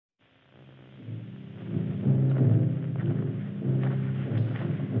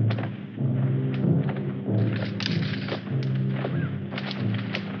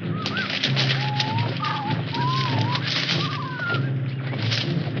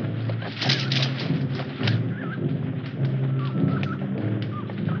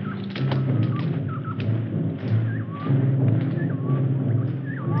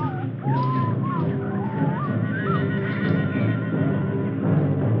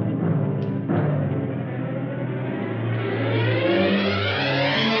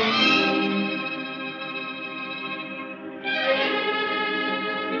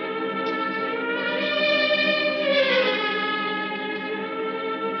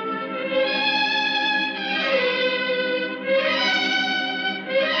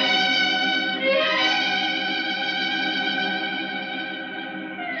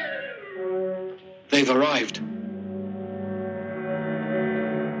They've arrived.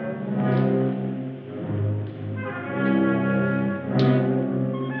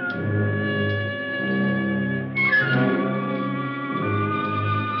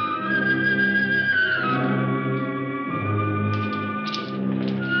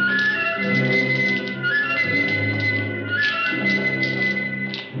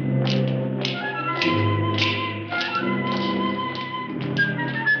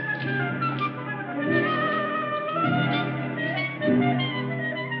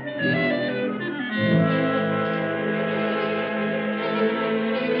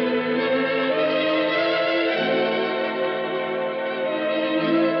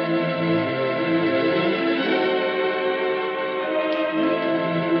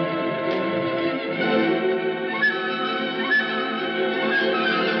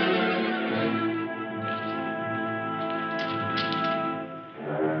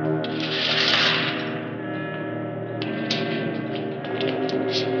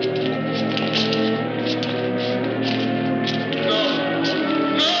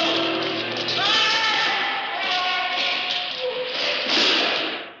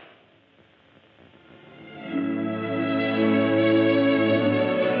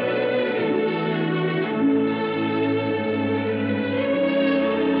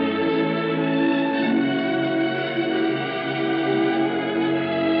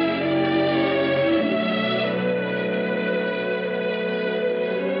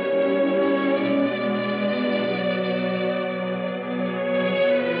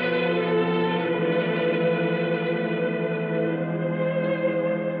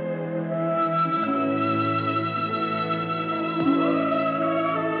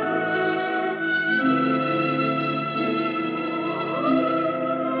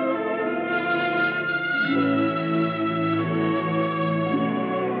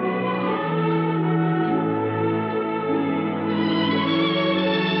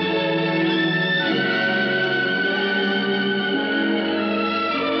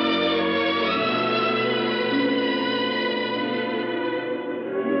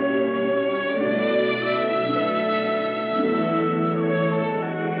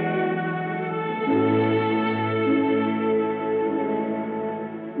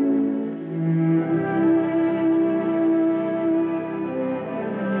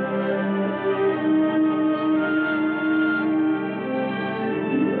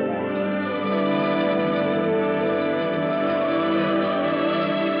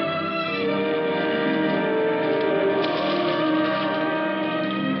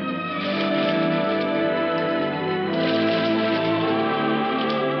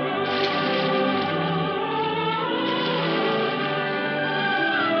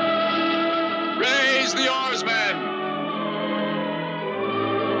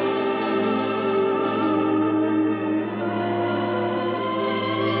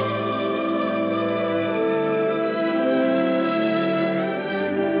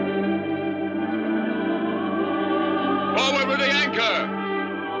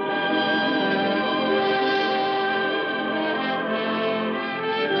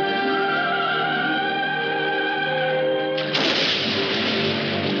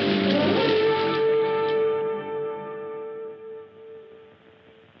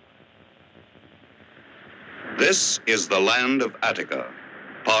 This is the land of Attica,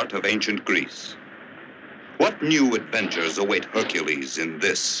 part of ancient Greece. What new adventures await Hercules in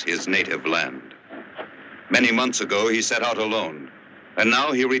this, his native land? Many months ago, he set out alone, and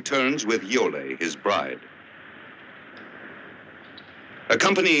now he returns with Iole, his bride.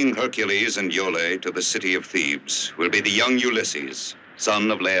 Accompanying Hercules and Iole to the city of Thebes will be the young Ulysses,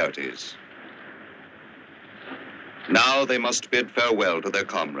 son of Laertes. Now they must bid farewell to their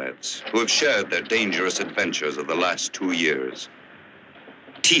comrades, who have shared their dangerous adventures of the last 2 years.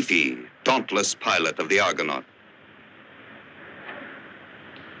 Tiphys, dauntless pilot of the Argonaut.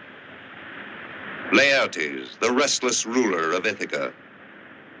 Laertes, the restless ruler of Ithaca.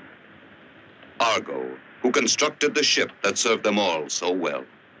 Argo, who constructed the ship that served them all so well.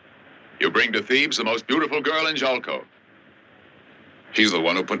 You bring to Thebes the most beautiful girl in Jalco. She's the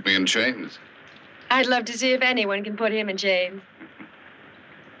one who put me in chains. I'd love to see if anyone can put him in chains.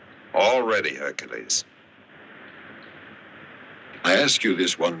 All ready, Hercules. I ask you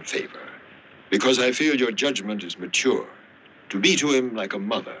this one favor, because I feel your judgment is mature. To be to him like a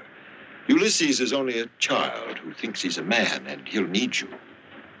mother. Ulysses is only a child who thinks he's a man, and he'll need you.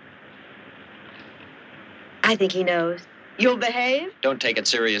 I think he knows. You'll behave? Don't take it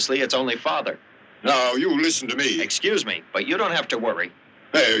seriously. It's only father. Now, you listen to me. Excuse me, but you don't have to worry.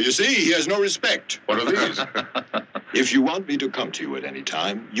 There, you see, he has no respect. What are these? If you want me to come to you at any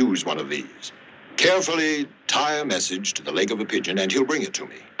time, use one of these. Carefully tie a message to the leg of a pigeon, and he'll bring it to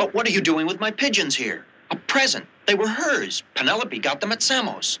me. But what are you doing with my pigeons here? A present. They were hers. Penelope got them at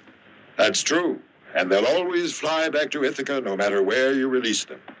Samos. That's true. And they'll always fly back to Ithaca no matter where you release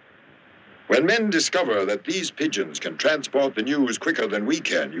them. When men discover that these pigeons can transport the news quicker than we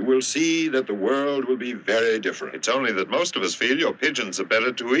can, you will see that the world will be very different. It's only that most of us feel your pigeons are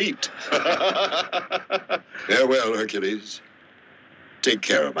better to eat. Farewell, Hercules. Take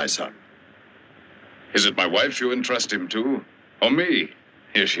care of my son. Is it my wife you entrust him to? Or me?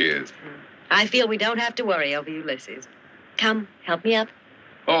 Here she is. I feel we don't have to worry over Ulysses. Come, help me up.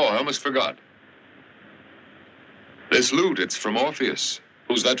 Oh, I almost forgot. This lute, it's from Orpheus.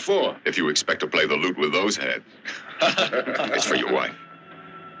 Who's that for, if you expect to play the lute with those heads? It's for your wife.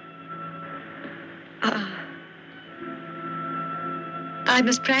 I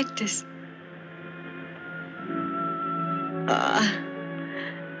must practice.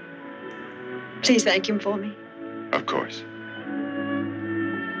 Please thank him for me. Of course.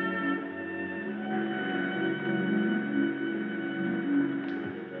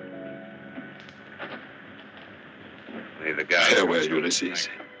 Farewell, Ulysses.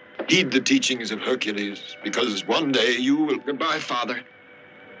 Heed the teachings of Hercules, because one day you will... Goodbye, Father.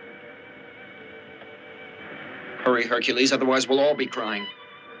 Hurry, Hercules, otherwise we'll all be crying.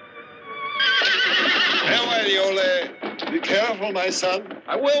 Farewell, Iole. Be careful, my son.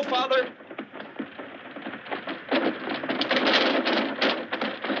 I will, Father.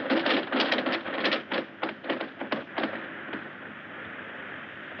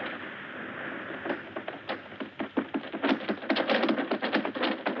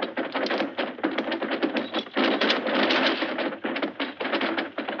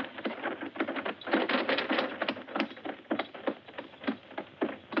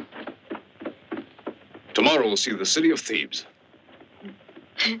 Tomorrow we'll see the city of Thebes.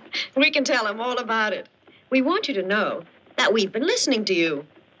 We can tell him all about it. We want you to know that we've been listening to you.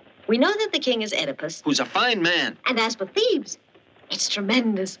 We know that the king is Oedipus. Who's a fine man. And as for Thebes, it's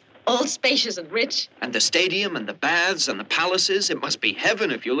tremendous, all spacious and rich. And the stadium and the baths and the palaces, it must be heaven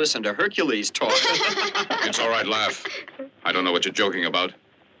if you listen to Hercules talk. It's all right, laugh. I don't know what you're joking about.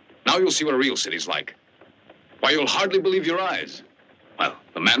 Now you'll see what a real city's like. Why, you'll hardly believe your eyes. Well,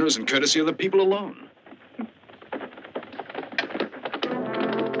 the manners and courtesy of the people alone.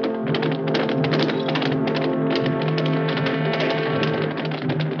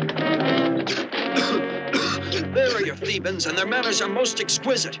 There are your Thebans, and their manners are most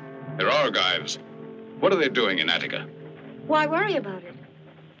exquisite. They're Argives. What are they doing in Attica? Why worry about it?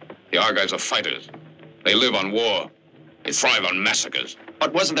 The Argives are fighters. They live on war. They thrive on massacres.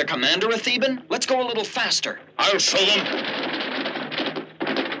 But wasn't their commander a Theban? Let's go a little faster. I'll show them.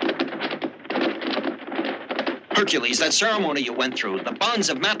 Hercules, that ceremony you went through, the bonds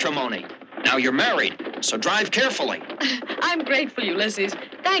of matrimony. Now you're married, so drive carefully. I'm grateful, Ulysses.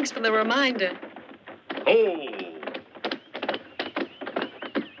 Thanks for the reminder. Oh.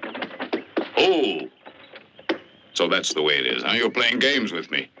 Oh. So that's the way it is, huh? You're playing games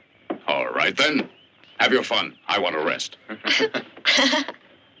with me. All right, then. Have your fun. I want to rest.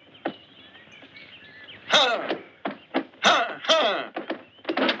 Ha! Ha! Ha!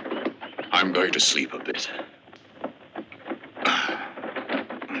 I'm going to sleep a bit.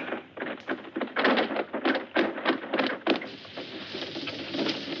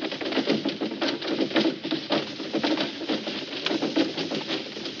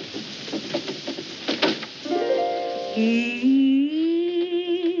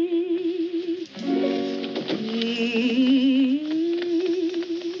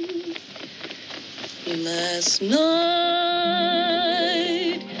 Last night,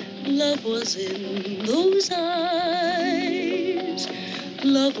 love was in those eyes,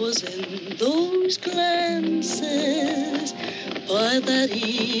 love was in those glances, by that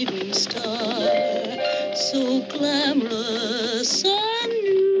evening star, so glamorous I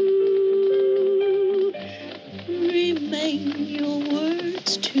knew. Remain your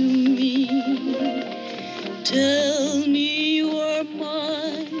words to me, tell me you are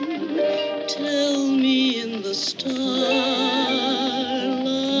mine, tell me in the starlight.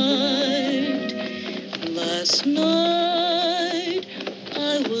 Last night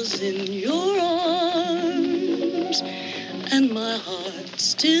I was in your arms, and my heart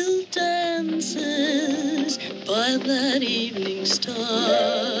still dances by that evening star.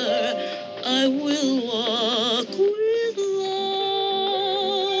 I will walk with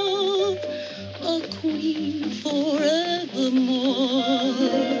love, a queen forevermore.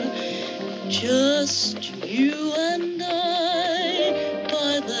 Just you and I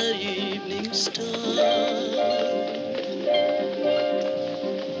by that evening star.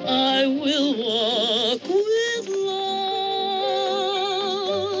 I will walk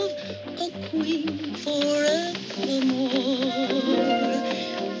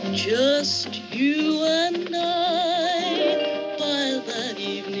just you and I by that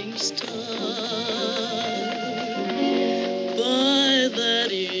evening star, by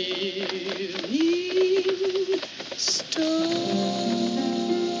that evening star.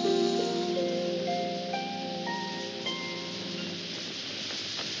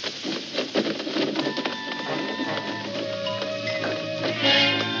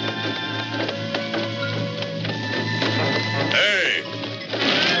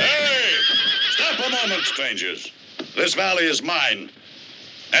 Strangers, this valley is mine,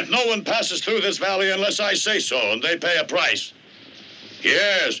 and no one passes through this valley unless I say so, and they pay a price.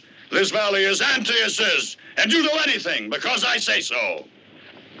 Yes, this valley is Antaeus's, and you do anything because I say so.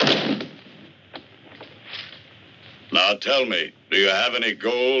 Now tell me, do you have any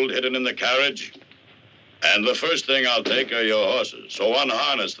gold hidden in the carriage? And the first thing I'll take are your horses, so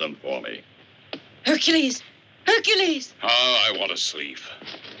unharness them for me. Hercules! Hercules! Oh, I want to sleep.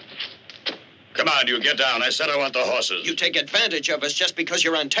 Come on, you get down. I said I want the horses. You take advantage of us just because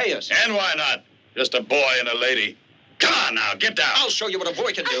you're Antaeus. And why not? Just a boy and a lady. Come on now, get down. I'll show you what a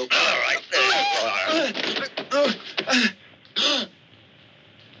boy can do. All right.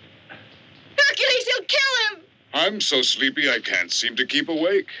 Hercules, he'll kill him! I'm so sleepy I can't seem to keep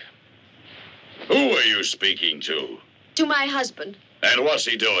awake. Who are you speaking to? To my husband. And what's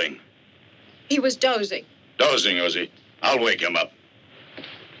he doing? He was dozing. Dozing, was he? I'll wake him up.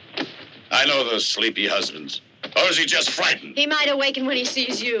 I know those sleepy husbands. Or is he just frightened? He might awaken when he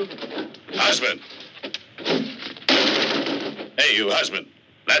sees you. Husband. Hey, you husband.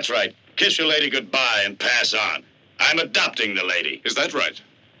 That's right. Kiss your lady goodbye and pass on. I'm adopting the lady. Is that right?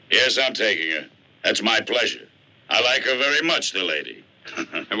 Yes, I'm taking her. That's my pleasure. I like her very much, the lady.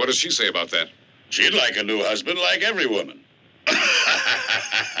 And what does she say about that? She'd like a new husband like every woman.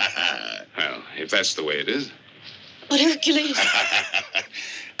 Well, if that's the way it is. But Hercules...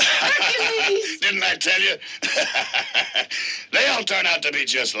 Hercules! Didn't I tell you? They all turn out to be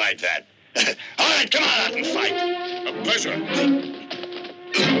just like that. All right, come on out and fight. A pleasure.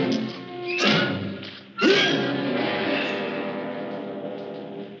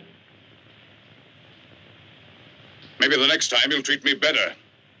 Maybe the next time you'll treat me better.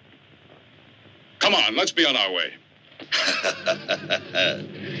 Come on, let's be on our way.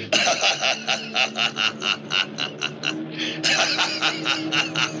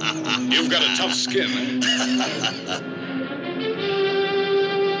 You've got a tough skin, eh?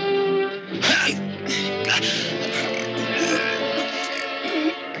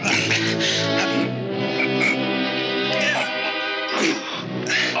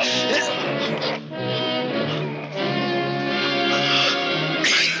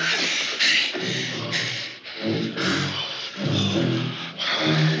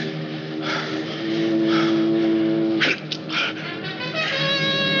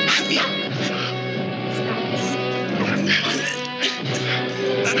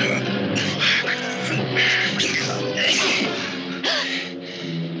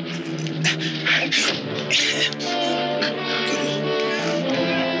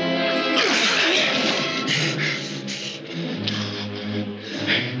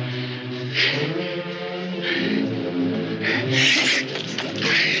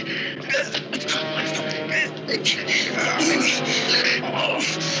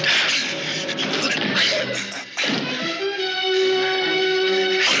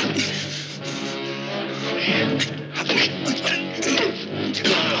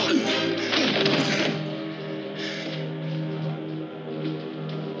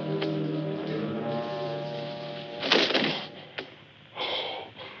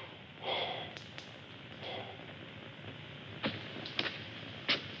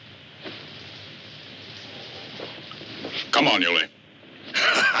 Come on, Iole.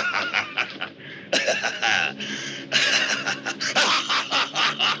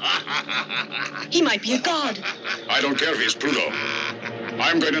 He might be a god. I don't care if he's Pluto.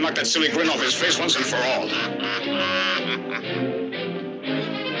 I'm going to knock that silly grin off his face once and for all.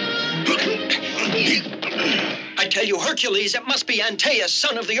 I tell you, Hercules, it must be Antaeus,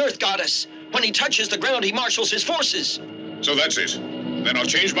 son of the earth goddess. When he touches the ground, he marshals his forces. So that's it. Then I'll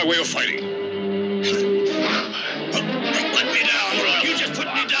change my way of fighting. Let me down. You just put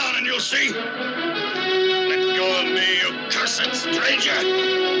me down and you'll see. Let go of me, you cursed stranger.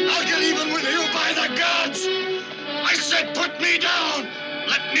 I'll get even with you by the gods. I said put me down.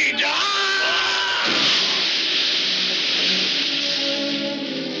 Let me down.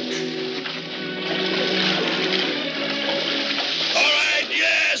 All right,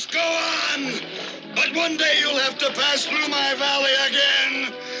 yes, go on. But one day you'll have to pass through my valley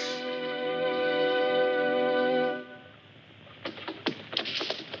again.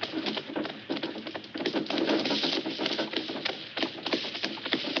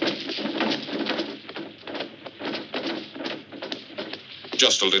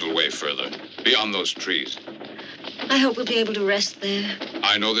 Just a little way further, beyond those trees. I hope we'll be able to rest there.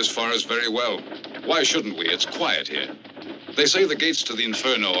 I know this forest very well. Why shouldn't we? It's quiet here. They say the gates to the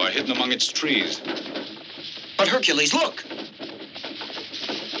Inferno are hidden among its trees. But Hercules, look!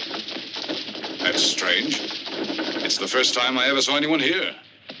 That's strange. It's the first time I ever saw anyone here.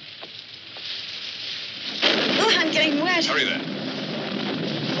 Oh, I'm getting wet. Hurry then.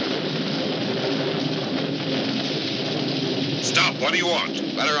 Stop. What do you want?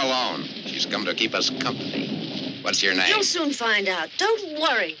 Let her alone. She's come to keep us company. What's your name? You'll soon find out. Don't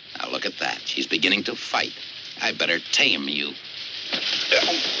worry. Now, look at that. She's beginning to fight. I better tame you.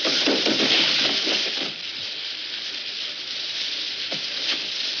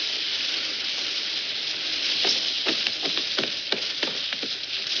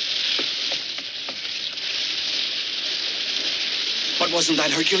 But wasn't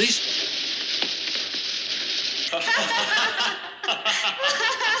that Hercules?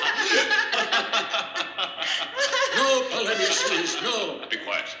 No, Polyneices, no. Be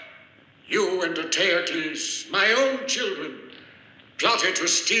quiet. You and Eteocles, my own children, plotted to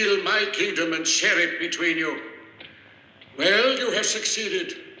steal my kingdom and share it between you. Well, you have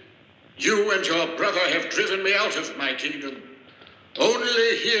succeeded. You and your brother have driven me out of my kingdom.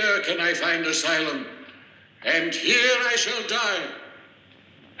 Only here can I find asylum, and here I shall die.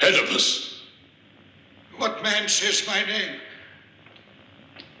 Oedipus. What man says my name?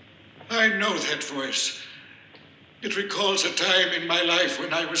 I know that voice. It recalls a time in my life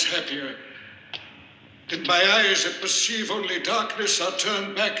when I was happier. And my eyes that perceive only darkness are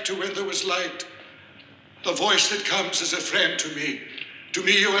turned back to when there was light. A voice that comes as a friend to me. To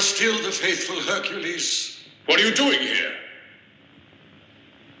me, you are still the faithful Hercules. What are you doing here?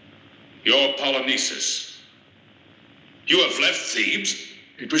 You're Polyneices. You have left Thebes?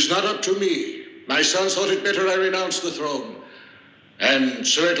 It was not up to me. My sons thought it better I renounce the throne. And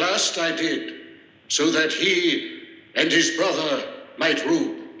so at last I did, so that he and his brother might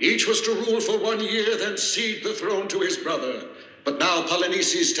rule. Each was to rule for 1 year, then cede the throne to his brother. But now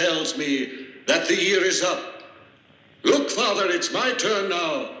Polyneices tells me that the year is up. Look, Father, it's my turn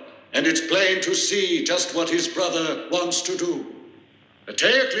now, and it's plain to see just what his brother wants to do.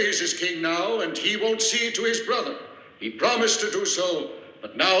 Eteocles is king now, and he won't cede to his brother. He promised to do so,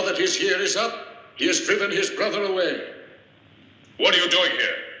 but now that his year is up, he has driven his brother away. What are you doing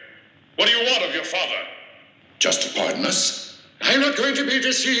here? What do you want of your father? Just to pardon us. I'm not going to be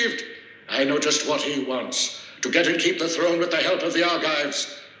deceived. I know just what he wants. To get and keep the throne with the help of the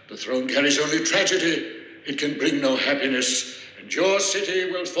Argives. The throne carries only tragedy. It can bring no happiness. And your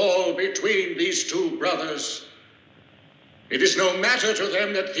city will fall between these two brothers. It is no matter to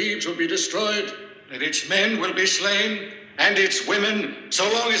them that Thebes will be destroyed, that its men will be slain, and its women, so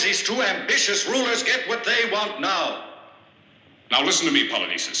long as these two ambitious rulers get what they want now. Now listen to me,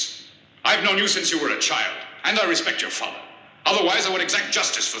 Polyneices. I've known you since you were a child, and I respect your father. Otherwise, I would exact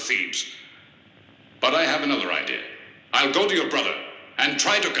justice for Thebes. But I have another idea. I'll go to your brother and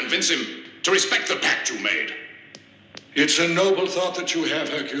try to convince him to respect the pact you made. It's a noble thought that you have,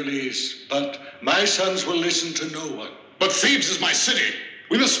 Hercules, but my sons will listen to no one. But Thebes is my city.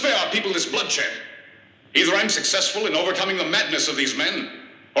 We must spare our people this bloodshed. Either I'm successful in overcoming the madness of these men,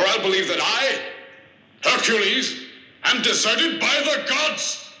 or I'll believe that I, Hercules, am deserted by the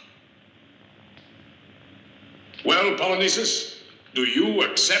gods. Well, Polyneices, do you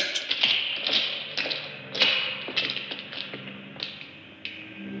accept?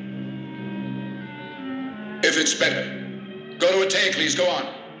 If it's better, go to Eteocles, go on.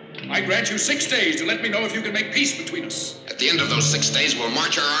 I grant you 6 days to let me know if you can make peace between us. At the end of those 6 days, we'll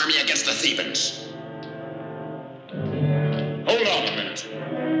march our army against the Thebans. Hold on a minute.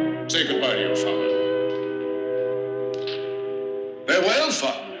 Say goodbye to your father. Farewell,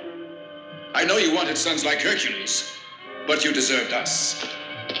 father. I know you wanted sons like Hercules, but you deserved us.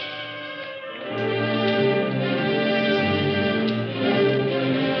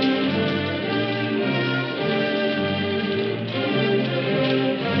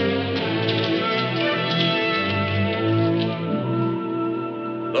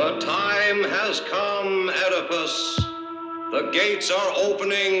 The time has come, Oedipus. The gates are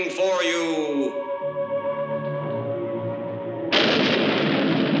opening for you.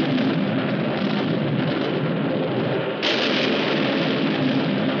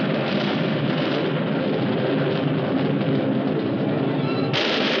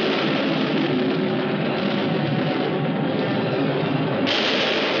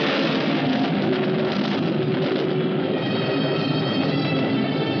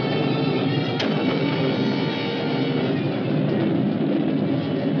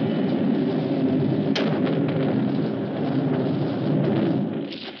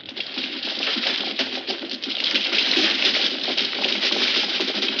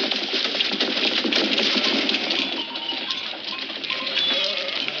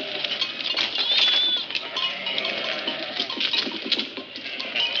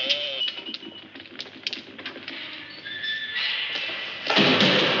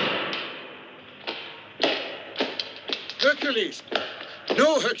 Hercules!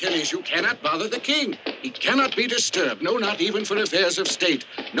 No, Hercules, you cannot bother the king. He cannot be disturbed, no, not even for affairs of state.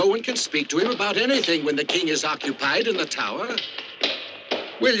 No one can speak to him about anything when the king is occupied in the tower.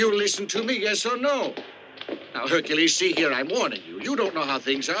 Will you listen to me, yes or no? Now, Hercules, see here, I'm warning you. You don't know how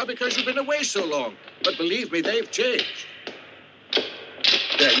things are because you've been away so long. But believe me, they've changed.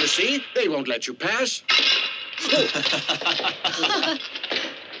 There, you see? They won't let you pass. Oh.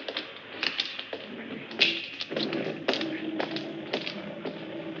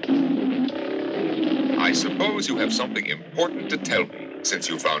 I suppose you have something important to tell me, since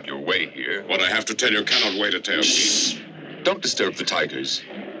you found your way here. What I have to tell you cannot wait a tale. Shh! Don't disturb the tigers.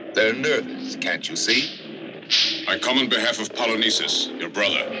 They're nervous, can't you see? I come on behalf of Polynices, your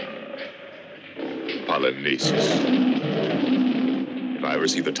brother. Polynices. If I ever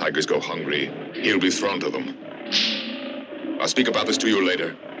see the tigers go hungry, he'll be thrown to them. I'll speak about this to you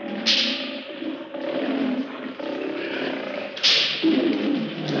later.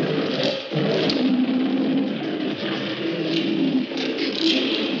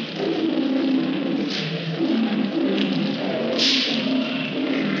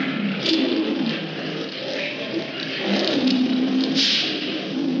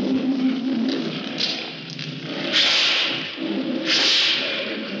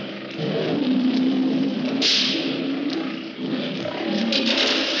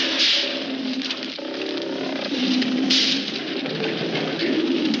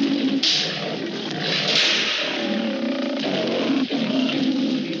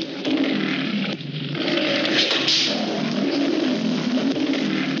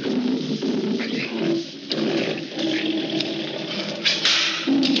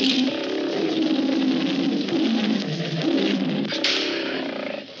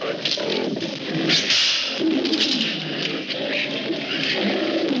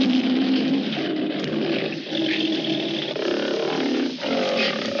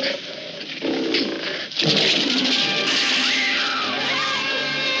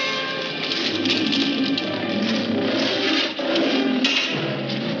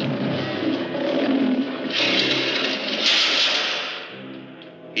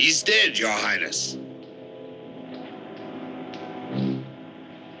 He's dead, Your Highness.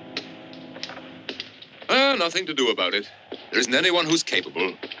 Nothing to do about it. There isn't anyone who's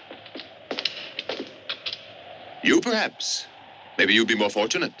capable. You, perhaps. Maybe you'd be more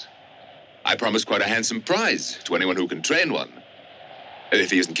fortunate. I promised quite a handsome prize to anyone who can train one. If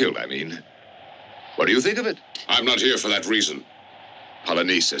he isn't killed, I mean. What do you think of it? I'm not here for that reason.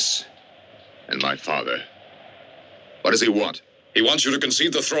 Polynices. And my father. What does he want? He wants you to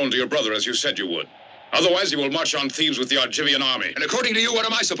concede the throne to your brother, as you said you would. Otherwise, he will march on Thebes with the Argivian army. And according to you, what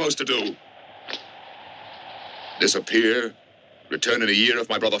am I supposed to do? Disappear? Return in a year if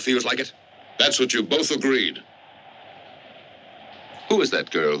my brother feels like it? That's what you both agreed. Who is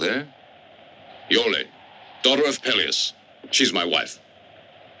that girl there? Iole, daughter of Peleus. She's my wife.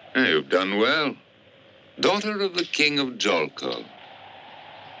 You've done well. Daughter of the king of Ercole.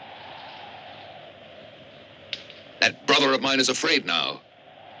 That brother of mine is afraid now.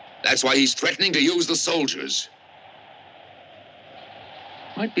 That's why he's threatening to use the soldiers.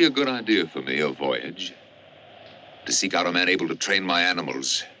 Might be a good idea for me, a voyage. To seek out a man able to train my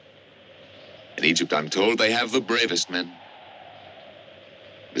animals. In Egypt, I'm told, they have the bravest men.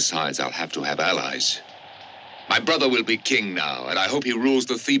 Besides, I'll have to have allies. My brother will be king now, and I hope he rules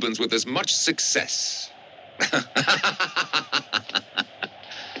the Thebans with as much success.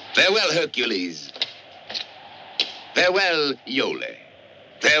 Farewell, Hercules. Farewell, Iole.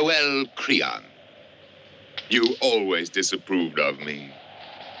 Farewell, Creon. You always disapproved of me.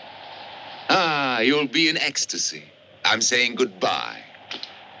 Ah, you'll be in ecstasy. I'm saying goodbye.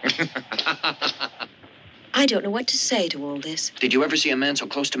 I don't know what to say to all this. Did you ever see a man so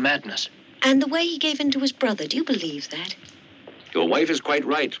close to madness? And the way he gave in to his brother, do you believe that? Your wife is quite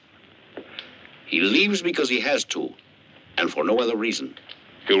right. He leaves because he has to, and for no other reason.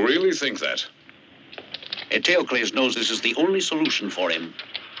 You really think that? Eteocles knows this is the only solution for him.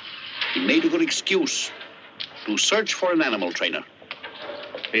 He made a good excuse to search for an animal trainer.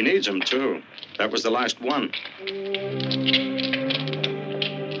 He needs him, too. That was the last one.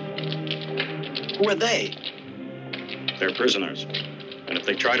 Who are they? They're prisoners. And if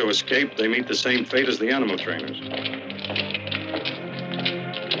they try to escape, they meet the same fate as the animal trainers.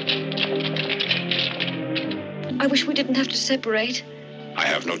 I wish we didn't have to separate. I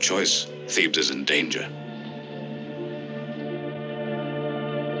have no choice. Thebes is in danger.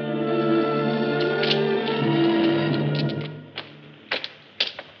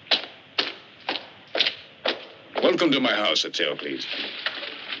 Welcome to my house, Eteocles.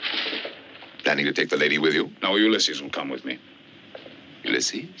 planning to take the lady with you? No, Ulysses will come with me.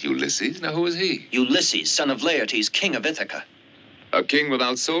 Ulysses? Ulysses? Now, who is he? Ulysses, son of Laertes, king of Ithaca. A king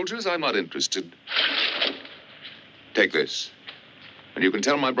without soldiers? I'm not interested. Take this. And you can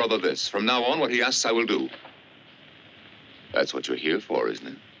tell my brother this. From now on, what he asks, I will do. That's what you're here for, isn't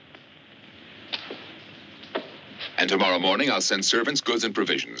it? And tomorrow morning, I'll send servants, goods, and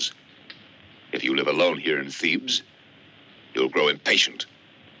provisions. If you live alone here in Thebes, you'll grow impatient.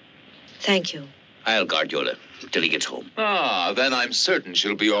 Thank you. I'll guard Iole till he gets home. Ah, then I'm certain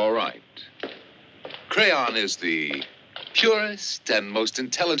she'll be all right. Creon is the purest and most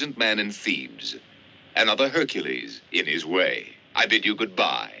intelligent man in Thebes. Another Hercules in his way. I bid you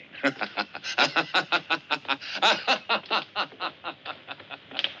goodbye.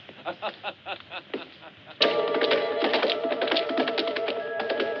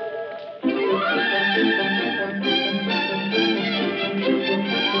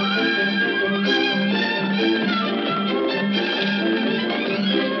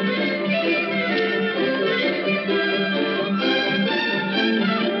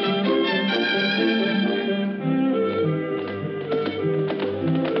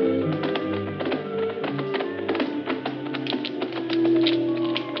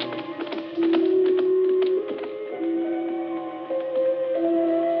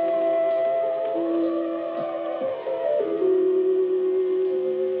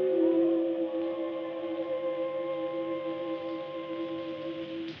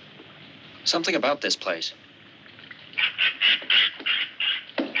 Something about this place.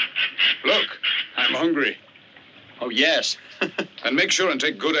 Look, I'm hungry. Oh, yes. And make sure and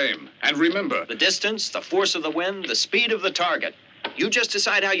take good aim. And remember... The distance, the force of the wind, the speed of the target. You just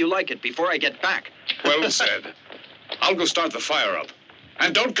decide how you like it before I get back. Well said. I'll go start the fire up.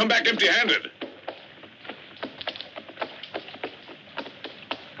 And don't come back empty-handed.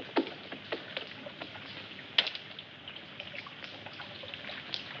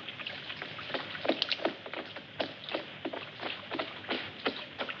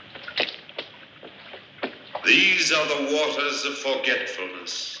 These are the waters of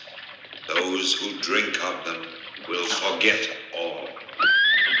forgetfulness. Those who drink of them will forget all.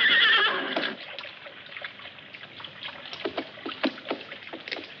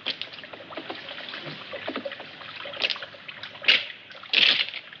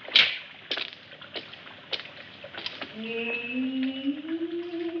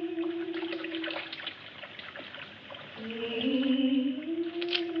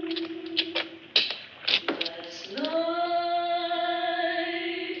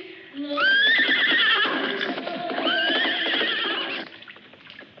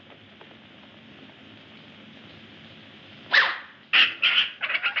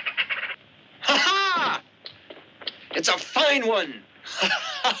 It's a fine one.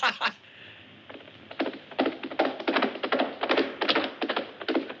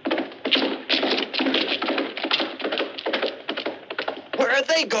 Where are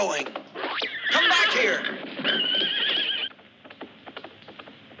they going? Come back here.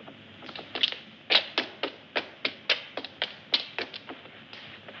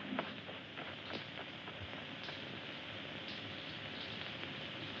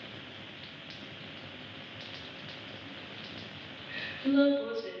 Love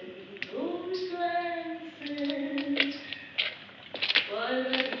was in those glances by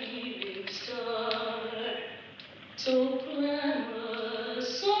that evening star, so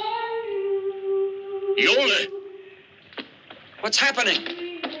glamorous are you. Iole! What's happening?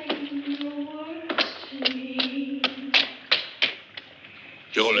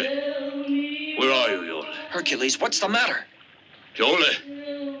 Iole, where are you, Iole? Hercules, what's the matter?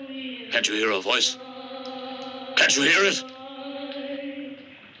 Iole, can't you hear a voice? Can't you hear it?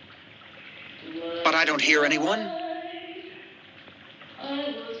 But I don't hear anyone.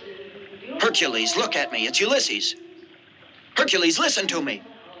 Hercules, look at me. It's Ulysses. Hercules, listen to me.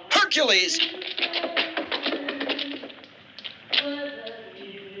 Hercules!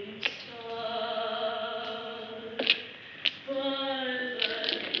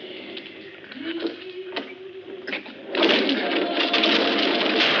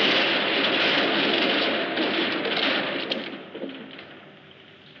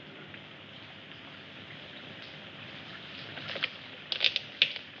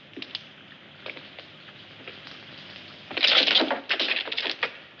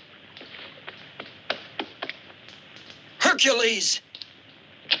 Hercules!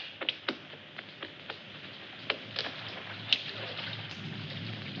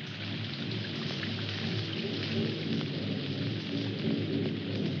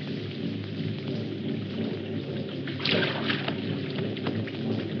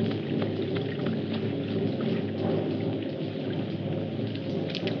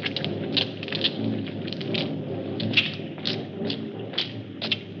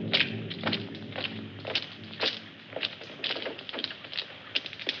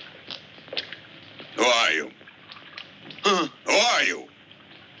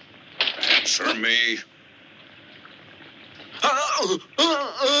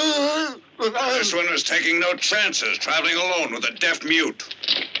 This one was taking no chances, traveling alone with a deaf mute.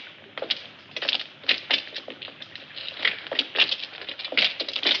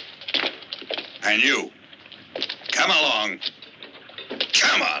 And you, come along.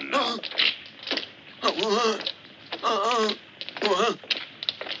 Come on.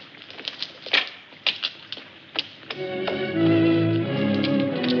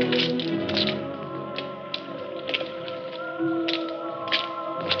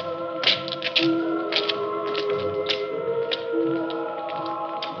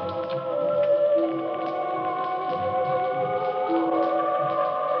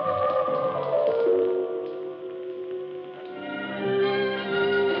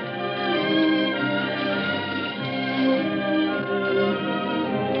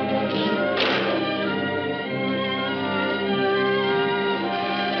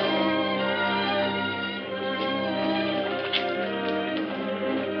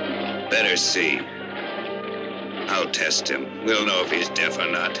 Better see. I'll test him. We'll know if he's deaf or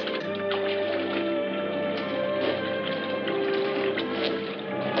not.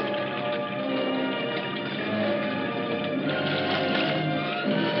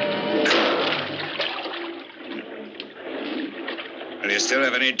 Do you still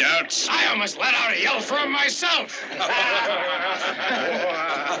have any doubts? I almost let out a yell for him myself.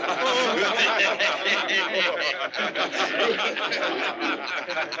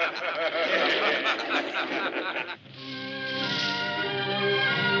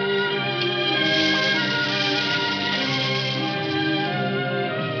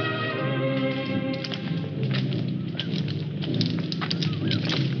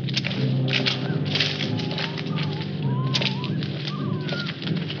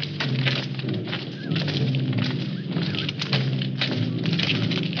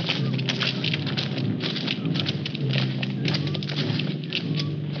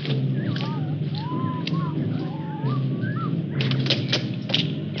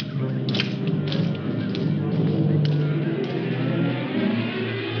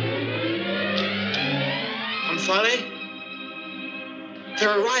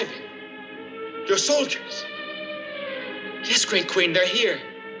 They're arriving. Your soldiers. Yes, great queen, they're here.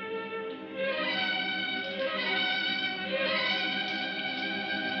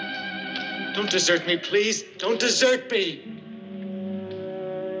 Don't desert me, please. Don't desert me.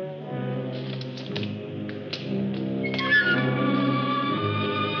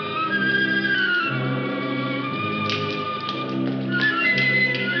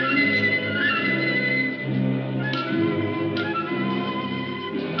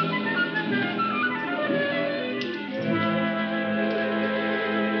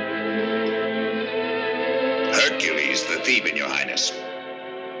 Hercules, the Theban, Your Highness.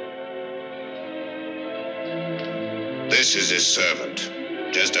 This is his servant,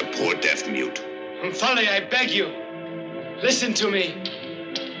 just a poor deaf mute. Omphale, I beg you, listen to me.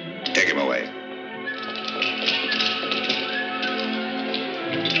 Take him away.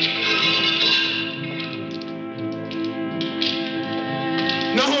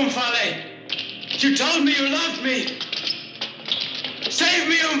 No, Omphale. You told me you loved me. Save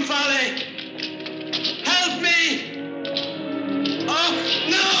me, Omphale. Help me. Oh,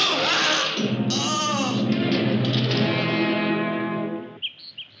 no! Ah!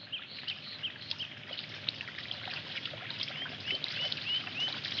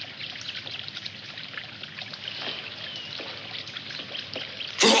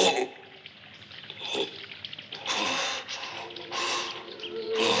 Oh!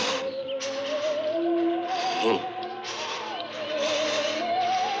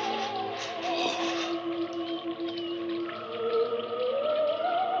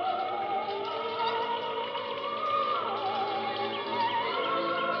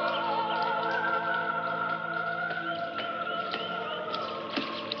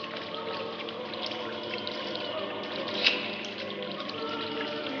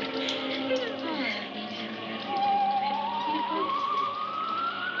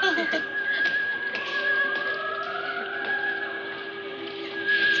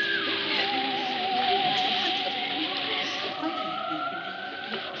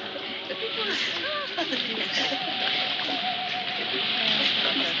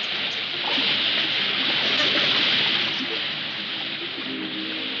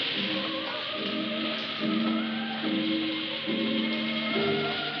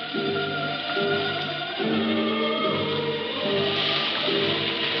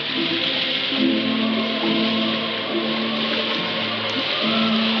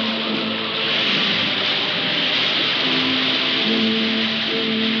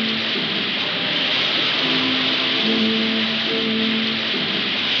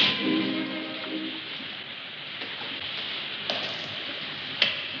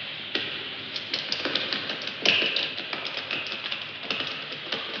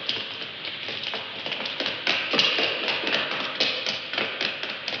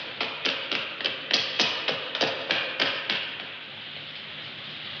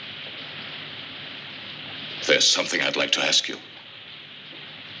 There's something I'd like to ask you.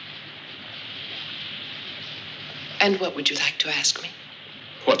 And what would you like to ask me?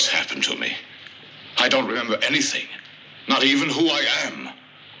 What's happened to me? I don't remember anything. Not even who I am.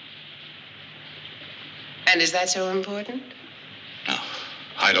 And is that so important? No,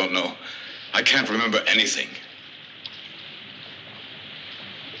 I don't know. I can't remember anything.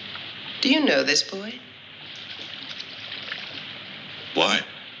 Do you know this boy? Why?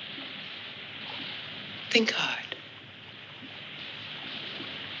 Think hard.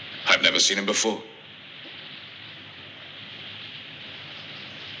 I've never seen him before.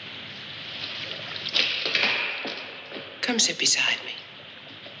 Come sit beside me.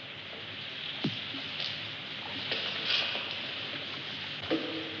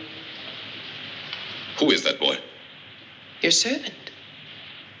 Who is that boy? Your servant.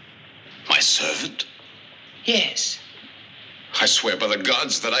 My servant? Yes. I swear by the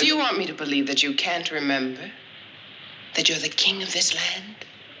gods that Do you want me to believe that you can't remember? That you're the king of this land?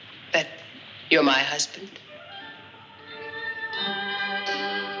 That you're my husband?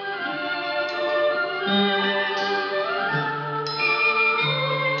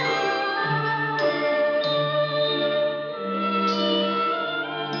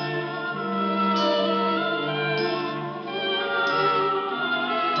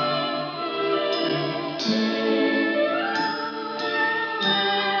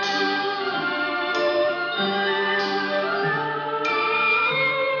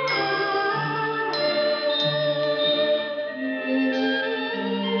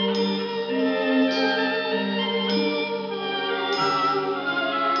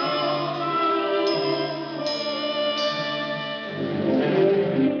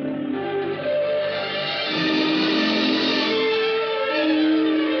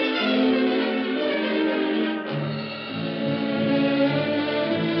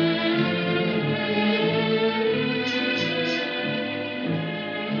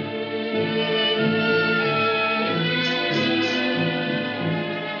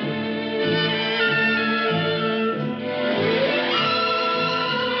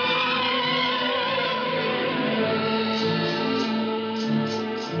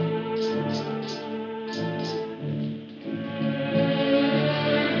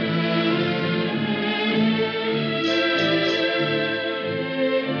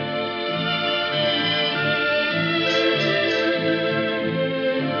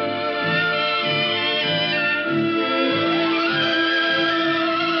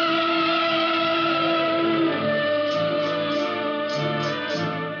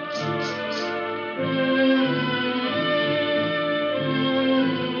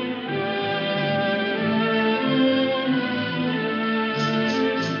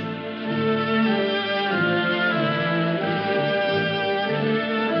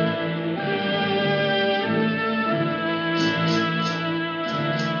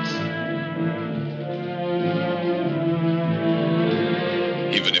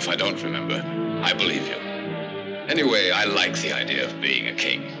 Anyway, I like the idea of being a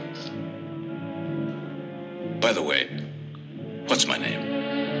king. By the way, what's my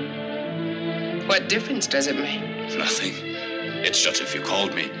name? What difference does it make? Nothing. It's just if you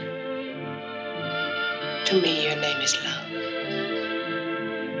called me. To me, your name is love.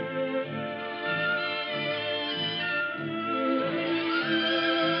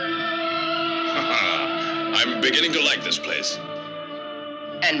 I'm beginning to like this place.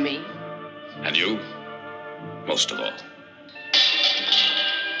 And me? And you? Most of all.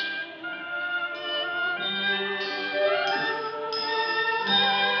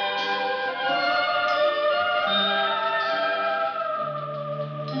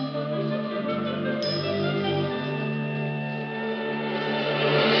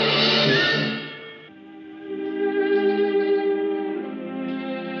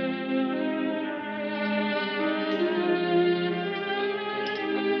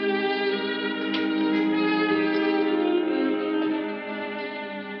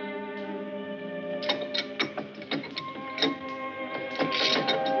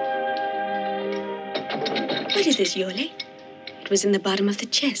 What is this, Iole? It was in the bottom of the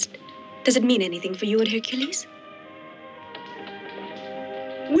chest. Does it mean anything for you and Hercules?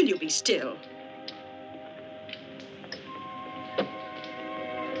 Will you be still?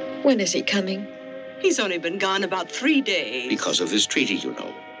 When is he coming? He's only been gone about 3 days. Because of this treaty, you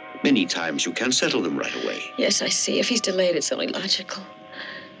know. Many times you can't settle them right away. Yes, I see. If he's delayed, it's only logical.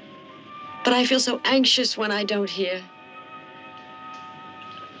 But I feel so anxious when I don't hear.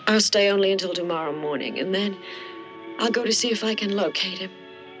 I'll stay only until tomorrow morning, and then I'll go to see if I can locate him.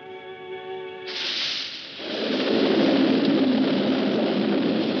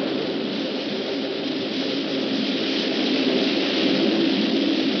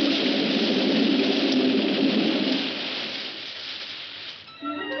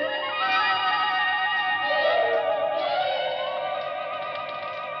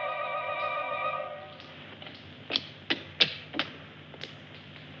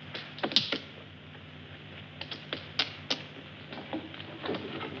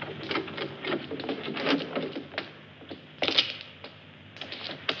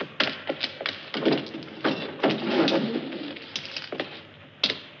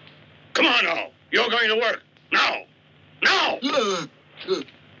 You're going to work. Now. Now!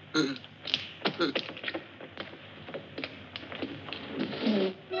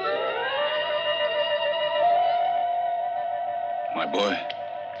 My boy,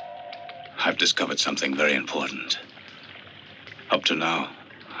 I've discovered something very important. Up to now,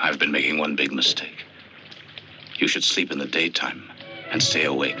 I've been making one big mistake. You should sleep in the daytime and stay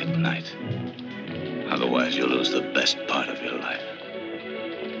awake at night. Otherwise, you'll lose the best part of your life.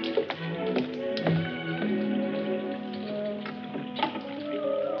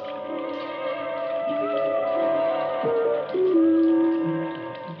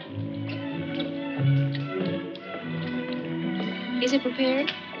 Is it prepared?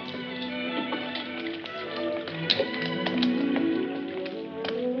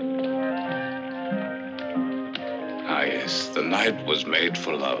 Ah, yes, the night was made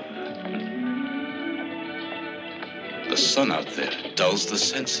for love. The sun out there dulls the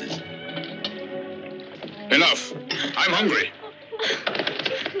senses. Enough. I'm hungry.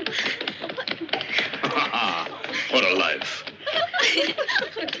 What a life.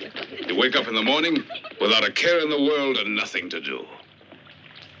 You wake up in the morning without a care in the world and nothing to do.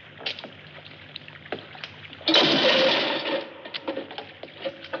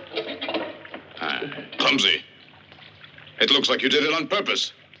 Clumsy. It looks like you did it on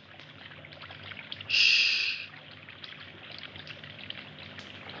purpose.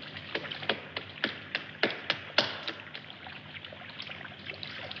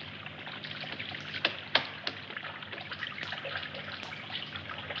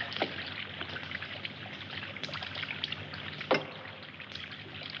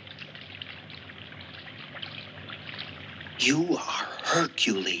 You are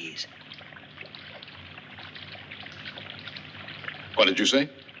Hercules. What did you say?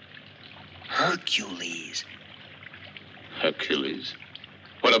 Hercules. Hercules?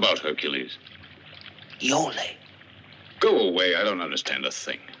 What about Hercules? Iole. Go away. I don't understand a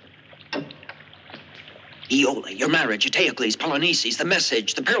thing. Iole, your marriage, Eteocles, Polynices, the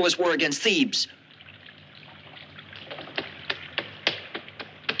message, the perilous war against Thebes.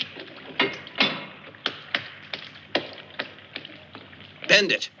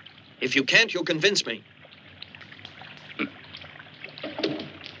 Bend it. If you can't, you'll convince me.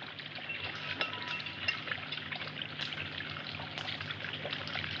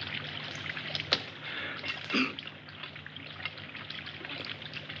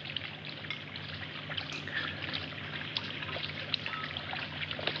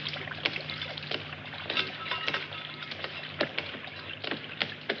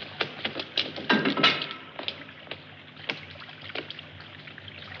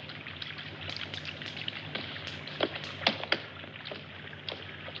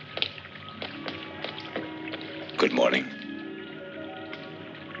 Good morning.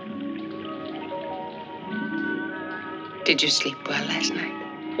 Did you sleep well last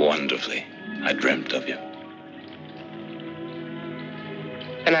night? Wonderfully. I dreamt of you.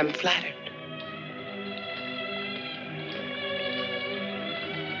 And I'm flattered.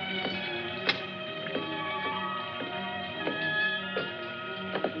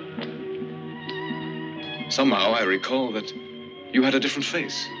 Somehow I recall that you had a different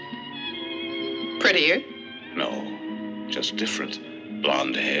face. Prettier? No, just different.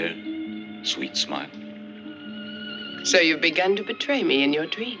 Blonde hair, sweet smile. So you've begun to betray me in your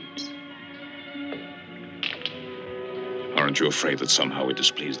dreams. Aren't you afraid that somehow we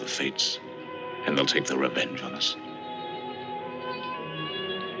displease the fates and they'll take their revenge on us?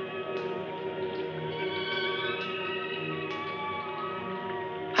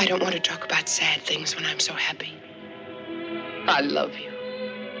 I don't want to talk about sad things when I'm so happy. I love you.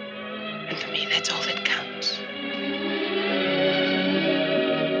 And for me, that's all that counts.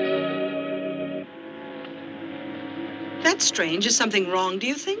 That's strange. Is something wrong, do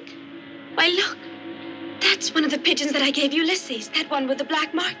you think? Why, look. That's one of the pigeons that I gave Ulysses. That one with the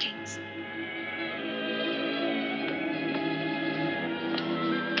black markings.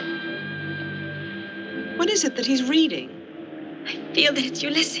 What is it that he's reading? I feel that it's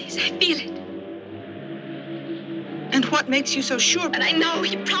Ulysses. I feel it. And what makes you so sure? But I know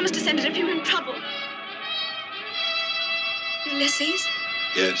he promised to send it if you were in trouble. Ulysses?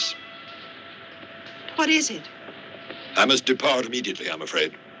 Yes. What is it? I must depart immediately, I'm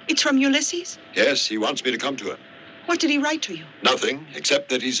afraid. It's from Ulysses? Yes, he wants me to come to him. What did he write to you? Nothing, except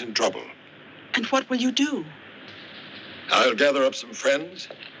that he's in trouble. And what will you do? I'll gather up some friends.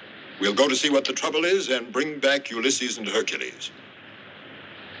 We'll go to see what the trouble is and bring back Ulysses and Hercules.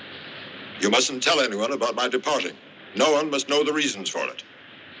 You mustn't tell anyone about my departing. No one must know the reasons for it.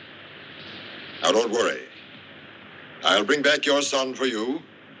 Now, don't worry. I'll bring back your son for you,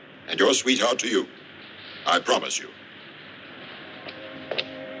 and your sweetheart to you. I promise you.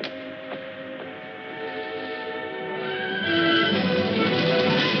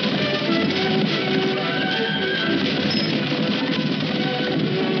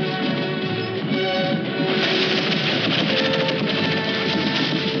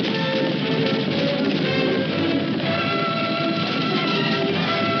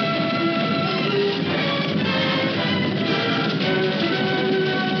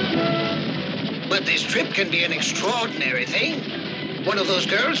 This trip can be an extraordinary thing. One of those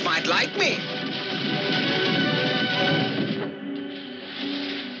girls might like me.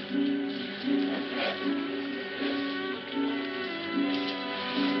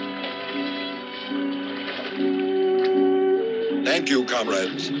 Thank you,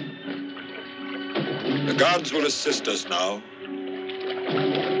 comrades. The gods will assist us now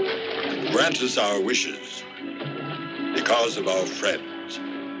and grant us our wishes because of our friends.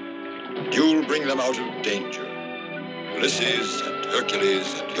 You'll bring them out of danger. Ulysses and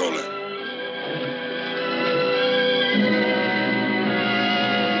Hercules and Iole.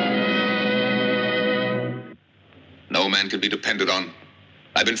 No man can be depended on.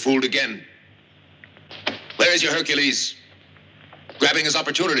 I've been fooled again. Where is your Hercules? Grabbing his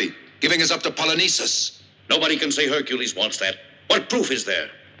opportunity, giving us up to Polynices. Nobody can say Hercules wants that. What proof is there?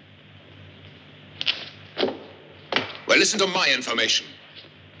 Well, listen to my information.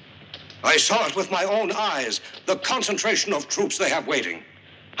 I saw it with my own eyes, the concentration of troops they have waiting.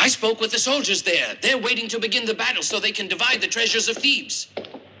 I spoke with the soldiers there. They're waiting to begin the battle so they can divide the treasures of Thebes.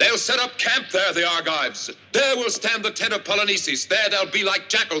 They'll set up camp there, the Argives. There will stand the tent of Polynices. There they'll be like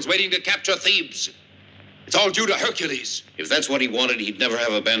jackals waiting to capture Thebes. It's all due to Hercules. If that's what he wanted, he'd never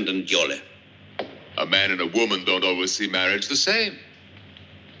have abandoned Iole. A man and a woman don't always see marriage the same.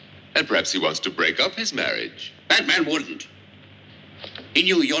 And perhaps he wants to break up his marriage. That man wouldn't. He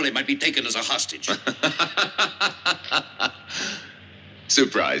knew Iole might be taken as a hostage.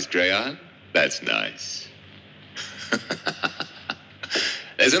 Surprised, Crayon? That's nice.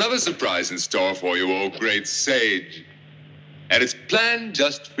 There's another surprise in store for you, oh great sage. And it's planned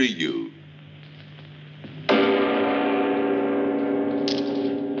just for you.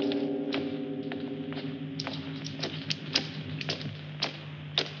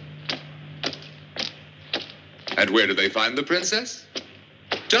 And where did they find the princess?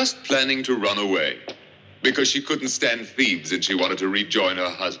 Just planning to run away. Because she couldn't stand Thebes and she wanted to rejoin her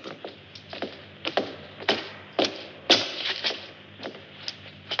husband.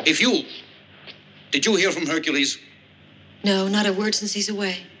 Did you hear from Hercules? No, not a word since he's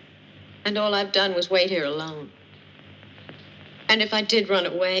away. And all I've done was wait here alone. And if I did run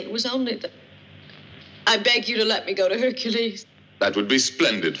away, it was only that I beg you to let me go to Hercules. That would be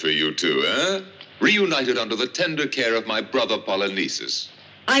splendid for you two, eh? Reunited under the tender care of my brother Polynices.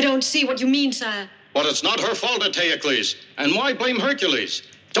 I don't see what you mean, sire. But it's not her fault, Eteocles. And why blame Hercules?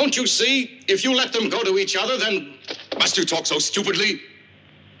 Don't you see? If you let them go to each other, then... Must you talk so stupidly?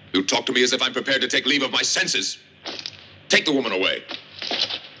 You talk to me as if I'm prepared to take leave of my senses. Take the woman away.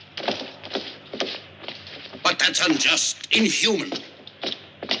 But that's unjust, inhuman.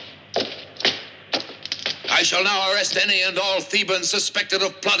 I shall now arrest any and all Thebans suspected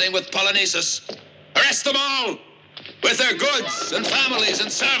of plotting with Polynices. Arrest them all, with their goods and families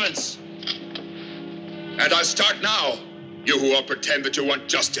and servants. And I'll start now, you who all pretend that you want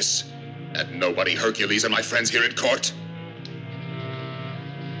justice. And nobody Hercules and my friends here at court.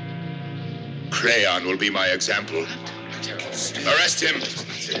 Crayon will be my example. Arrest him.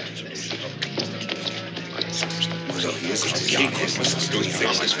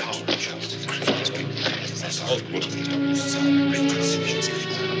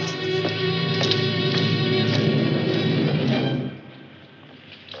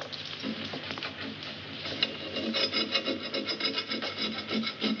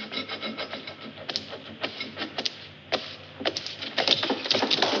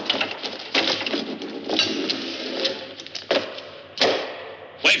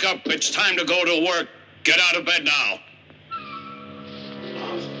 Wake up, it's time to go to work. Get out of bed now.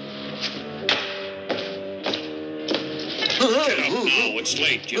 Get up now, it's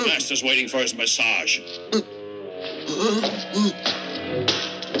late. Your master's waiting for his massage.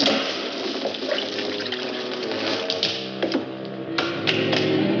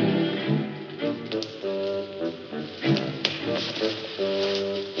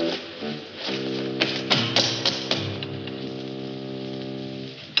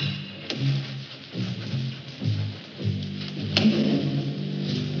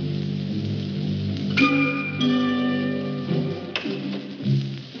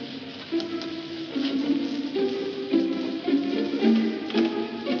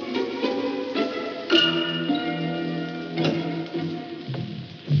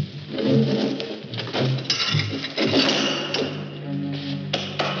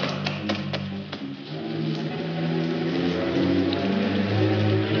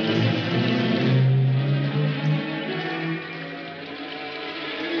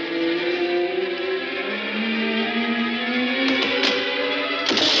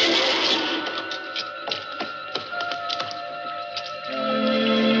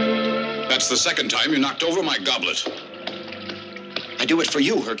 the second time you knocked over my goblet. I do it for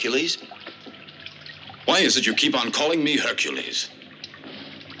you, Hercules. Why is it you keep on calling me Hercules?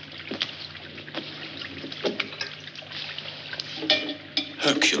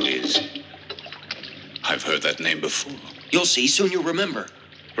 Hercules. I've heard that name before. You'll see, soon you'll remember.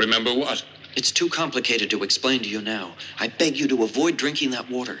 Remember what? It's too complicated to explain to you now. I beg you to avoid drinking that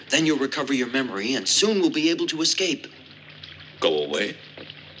water. Then you'll recover your memory, and soon we'll be able to escape. Go away?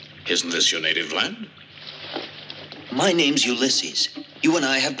 Isn't this your native land? My name's Ulysses. You and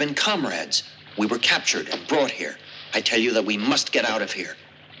I have been comrades. We were captured and brought here. I tell you that we must get out of here.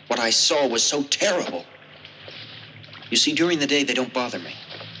 What I saw was so terrible. You see, during the day, they don't bother me.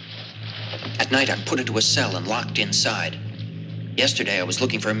 At night, I'm put into a cell and locked inside. Yesterday, I was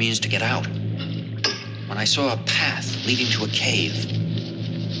looking for a means to get out, when I saw a path leading to a cave.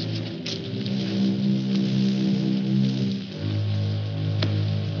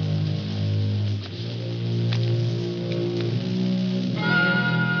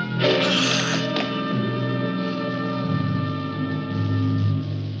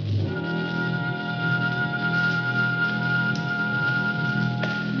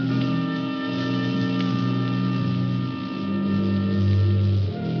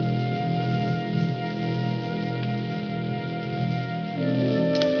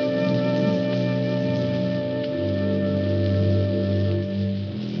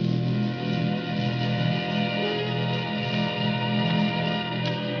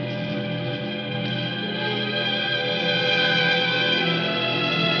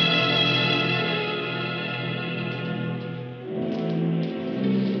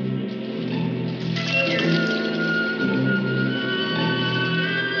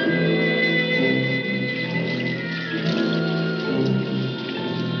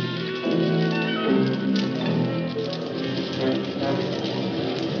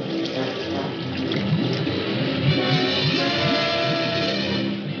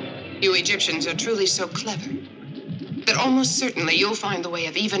 You Egyptians are truly so clever that almost certainly you'll find the way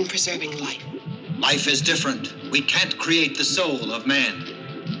of even preserving life. Life is different. We can't create the soul of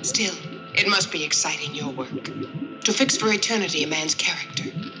man. Still, it must be exciting, your work. To fix for eternity a man's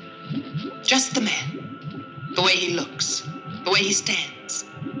character. Just the man. The way he looks. The way he stands.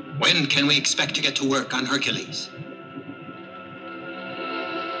 When can we expect to get to work on Hercules?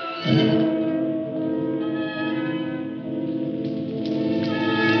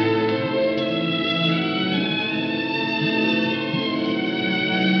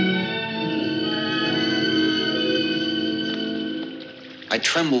 I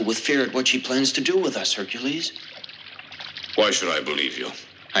tremble with fear at what she plans to do with us, Hercules. Why should I believe you?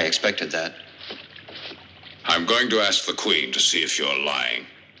 I expected that. I'm going to ask the Queen to see if you're lying.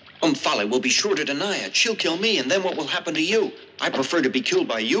 Omphale will be sure to deny it. She'll kill me, and then what will happen to you? I prefer to be killed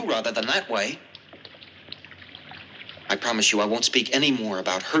by you rather than that way. I promise you I won't speak any more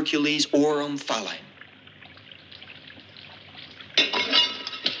about Hercules or Omphale.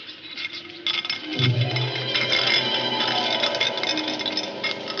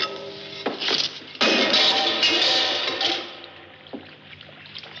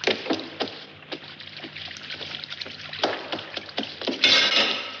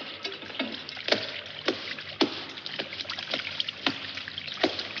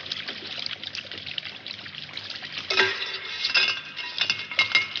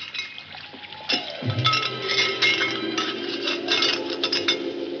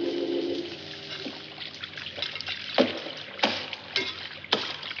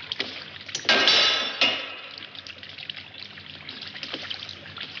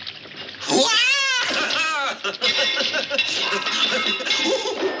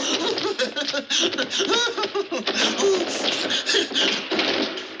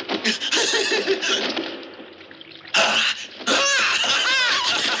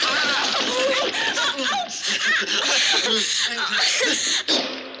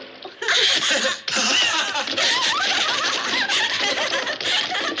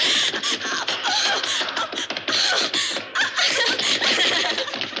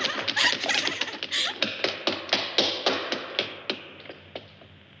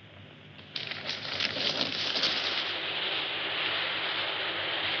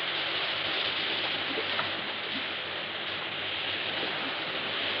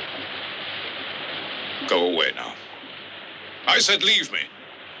 Go away now. I said leave me.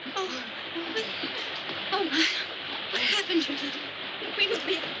 Oh, my. What happened, you little Queen of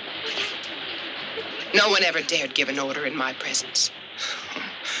Lydia? What happened? No one ever dared give an order in my presence.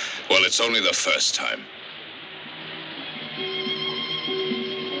 Well, it's only the first time.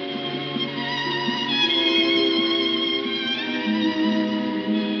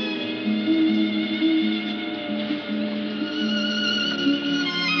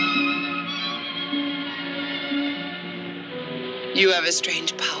 You have a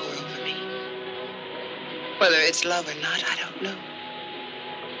strange power over me. Whether it's love or not, I don't know.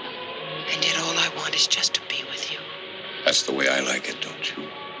 And yet all I want is just to be with you. That's the way I like it, don't you?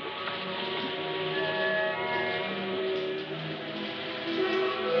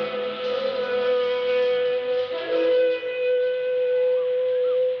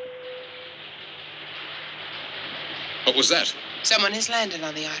 What was that? Someone has landed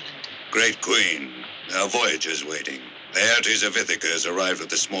on the island. Great Queen, there are voyagers waiting. The Hercules of Ithaca has arrived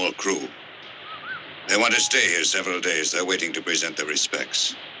with a small crew. They want to stay here several days. They're waiting to present their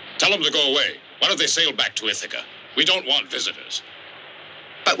respects. Tell them to go away. Why don't they sail back to Ithaca? We don't want visitors.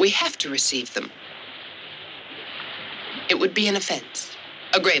 But we have to receive them. It would be an offense,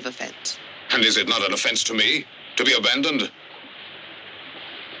 a grave offense. And is it not an offense to me to be abandoned?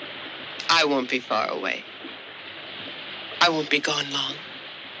 I won't be far away. I won't be gone long.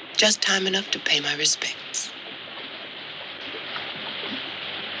 Just time enough to pay my respects.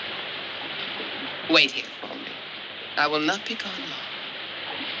 Wait here for me. I will not be gone long.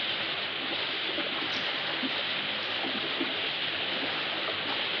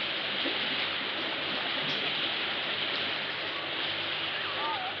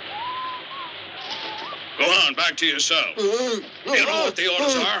 Go on, back to your cell. You know what the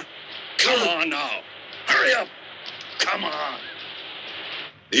orders are? Come on now. Hurry up. Come on.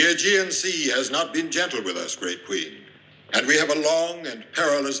 The Aegean Sea has not been gentle with us, Great Queen, and we have a long and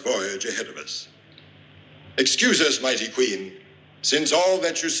perilous voyage ahead of us. Excuse us, mighty Queen, since all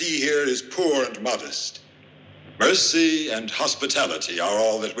that you see here is poor and modest. Mercy and hospitality are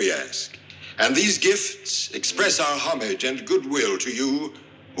all that we ask, and these gifts express our homage and goodwill to you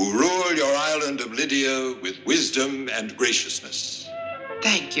who rule your island of Lydia with wisdom and graciousness.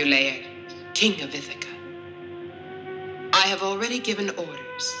 Thank you, Laird, King of Ithaca. I have already given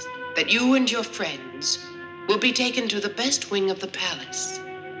orders that you and your friends will be taken to the best wing of the palace.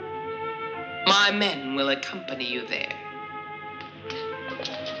 My men will accompany you there.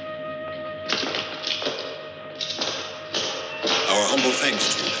 Our humble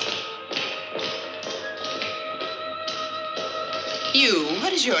thanks to you. You,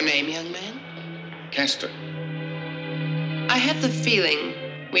 what is your name, young man? Castor. I have the feeling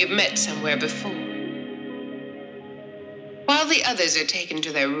we've met somewhere before. While the others are taken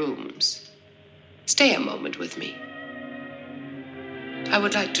to their rooms, stay a moment with me. I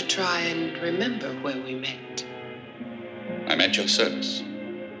would like to try and remember where we met. I'm at your service.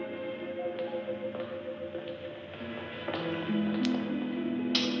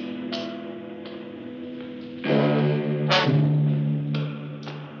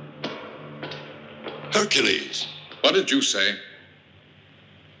 Hercules. What did you say?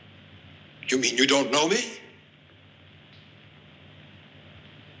 You mean you don't know me?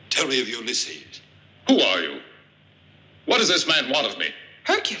 Tell me of Ulysses. Who are you? What does this man want of me?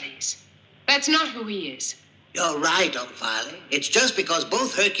 Hercules. That's not who he is. You're right, Omphale. It's just because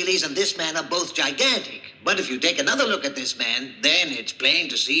both Hercules and this man are both gigantic. But if you take another look at this man, then it's plain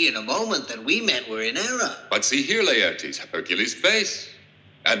to see in a moment that we men were in error. But see here, Laertes, Hercules' face.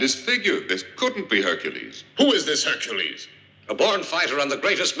 And his figure. This couldn't be Hercules. Who is this Hercules? A born fighter and the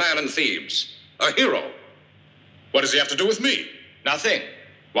greatest man in Thebes. A hero. What does he have to do with me? Nothing.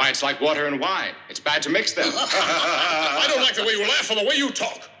 Why, it's like water and wine. It's bad to mix them. I don't like the way you laugh or the way you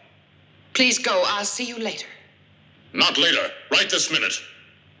talk. Please go. I'll see you later. Not later. Right this minute.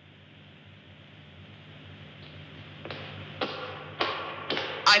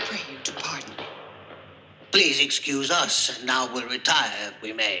 I pray you to pardon me. Please excuse us, and now we'll retire if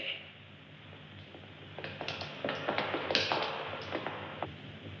we may.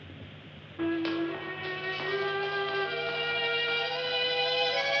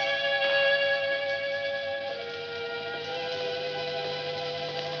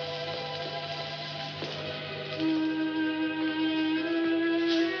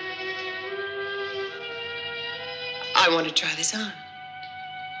 I want to try this on.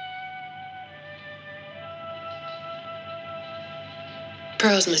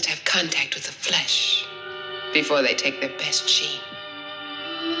 Pearls must have contact with the flesh before they take their best sheen.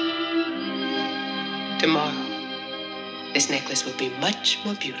 Tomorrow, this necklace will be much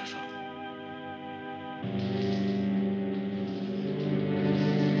more beautiful.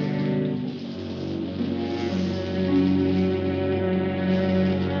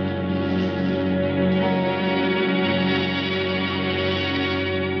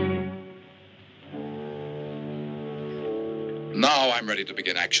 Now I'm ready to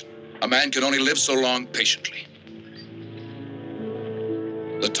begin action. A man can only live so long patiently.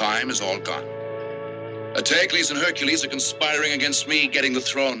 The time is all gone. Aeschylus and Hercules are conspiring against me getting the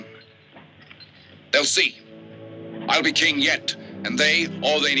throne. They'll see. I'll be king yet, And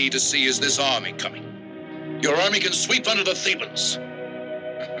all they need to see is this army coming. Your army can sweep under the Thebans.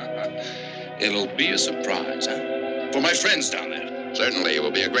 It'll be a surprise, huh? For my friends down there. Certainly, it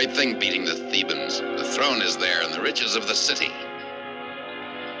will be a great thing beating the Thebans. The throne is there and the riches of the city.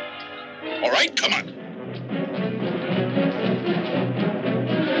 All right, come on.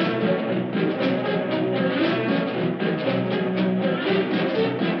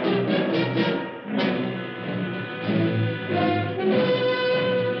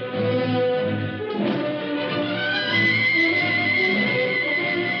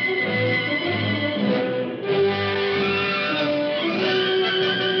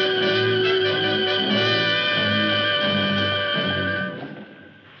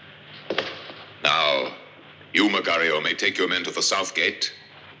 May take your men to the south gate,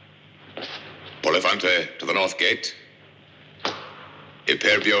 Polifante to the north gate.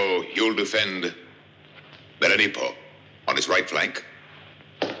 Iperbio, you'll defend Berenipo on his right flank,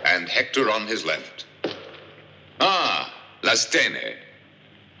 and Hector on his left. Ah, Lastene.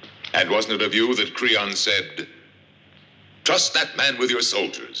 And wasn't it of you that Creon said, trust that man with your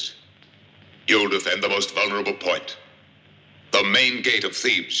soldiers. You'll defend the most vulnerable point, the main gate of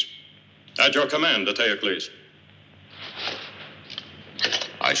Thebes. At your command, Eteocles.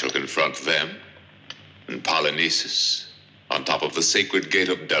 I shall confront them and Polynices on top of the sacred gate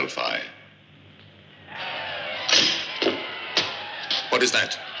of Delphi. What is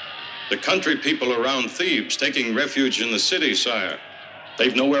that? The country people around Thebes taking refuge in the city, sire.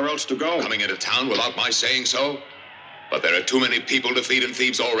 They've nowhere else to go. Coming into town without my saying so? But there are too many people to feed in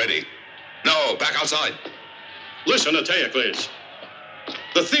Thebes already. No, back outside. Listen, Eteocles.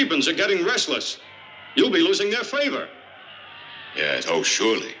 The Thebans are getting restless. You'll be losing their favor. Yes, oh,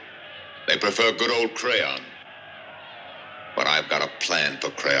 surely. They prefer good old Creon. But I've got a plan for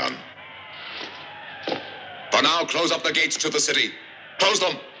Creon. For now, close up the gates to the city. Close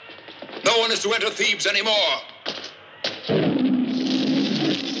them. No one is to enter Thebes anymore.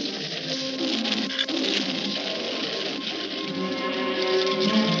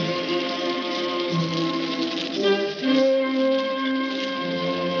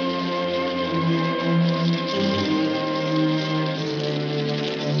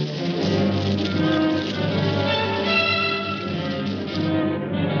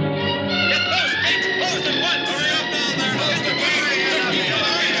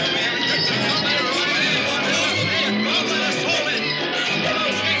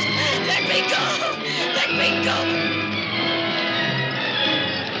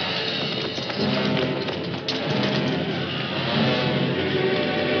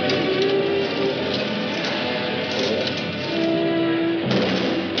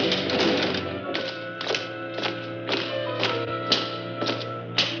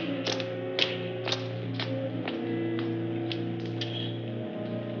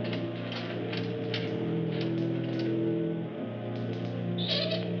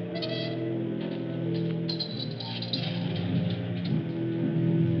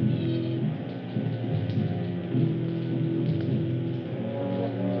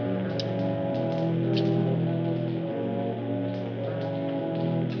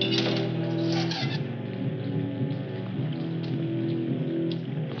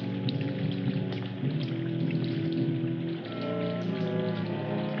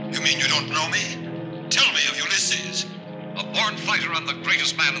 You mean you don't know me? Tell me of Ulysses. A born fighter and the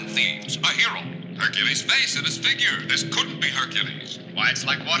greatest man in Thebes. A hero. Hercules' face and his figure. This couldn't be Hercules. Why, it's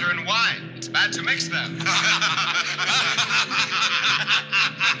like water and wine. It's bad to mix them.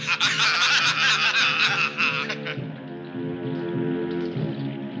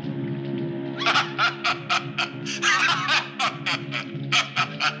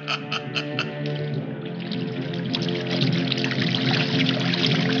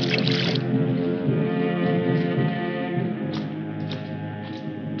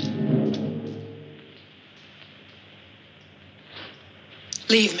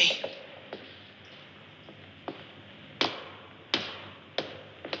 Leave me.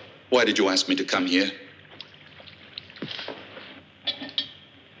 Why did you ask me to come here?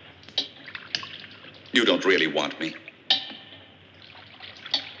 You don't really want me.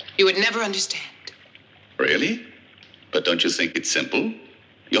 You would never understand. Really? But don't you think it's simple?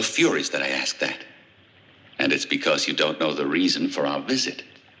 You're furious that I asked that. And it's because you don't know the reason for our visit.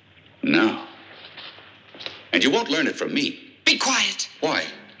 No. And you won't learn it from me. Be quiet. Why?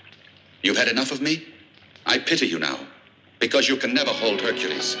 You've had enough of me? I pity you now, because you can never hold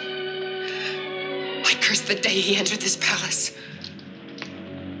Hercules. I curse the day he entered this palace.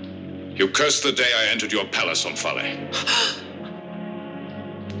 You cursed the day I entered your palace, Omphale.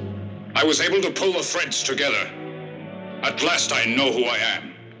 I was able to pull the threads together. At last I know who I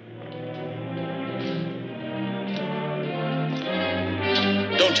am.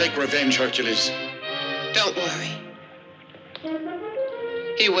 Don't take revenge, Hercules. Don't worry.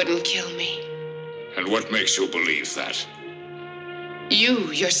 He wouldn't kill me. And what makes you believe that?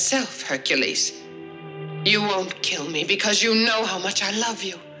 You yourself, Hercules. You won't kill me because you know how much I love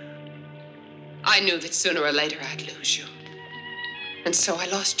you. I knew that sooner or later I'd lose you. And so I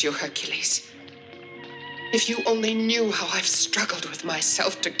lost you, Hercules. If you only knew how I've struggled with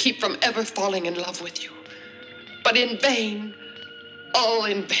myself to keep from ever falling in love with you. But in vain. All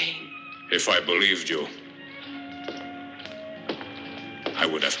in vain. If I believed you, I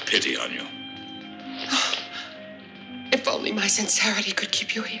would have pity on you. If only my sincerity could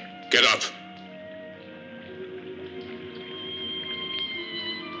keep you here. Get up.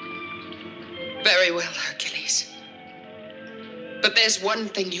 Very well, Hercules. But there's one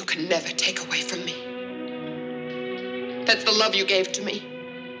thing you can never take away from me. That's the love you gave to me.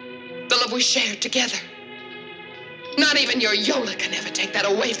 The love we shared together. Not even your Iole can ever take that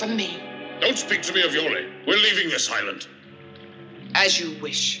away from me. Don't speak to me of Iole. We're leaving this island. As you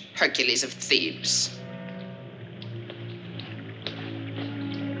wish, Hercules of Thebes.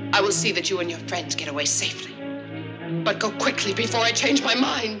 I will see that you and your friends get away safely. But go quickly before I change my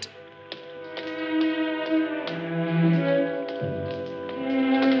mind.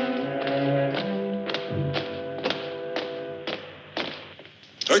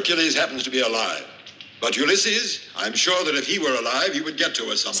 Hercules happens to be alive. But Ulysses, I'm sure that if he were alive, he would get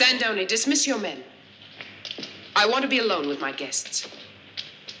to us somehow. Sandoni, dismiss your men. I want to be alone with my guests.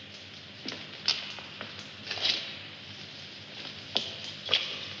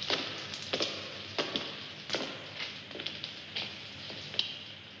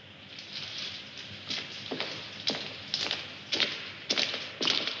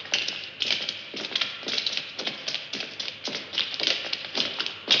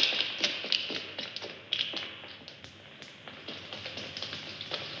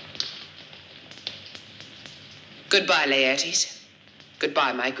 Goodbye, Laertes.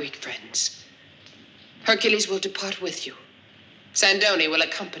 Goodbye, my Greek friends. Hercules will depart with you. Sandoni will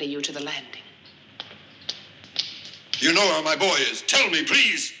accompany you to the landing. You know where my boy is. Tell me,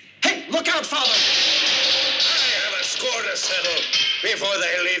 please. Hey, look out, Father! I have a score to settle before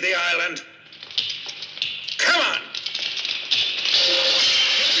they leave the island. Come on!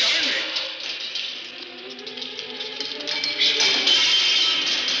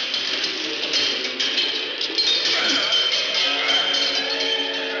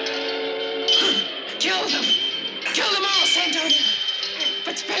 Kill them all, Sandoni.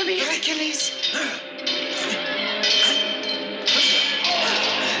 But spare me, Hercules.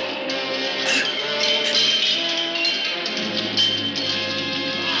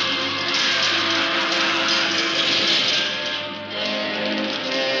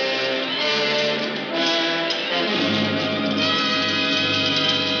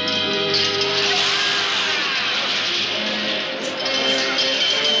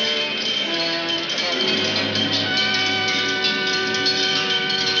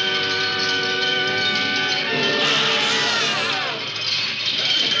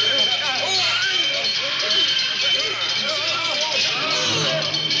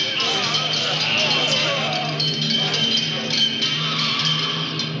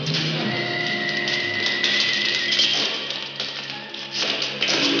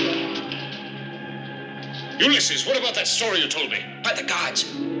 Ulysses, what about that story you told me? By the gods.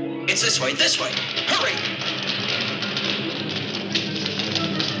 It's this way, this way. Hurry!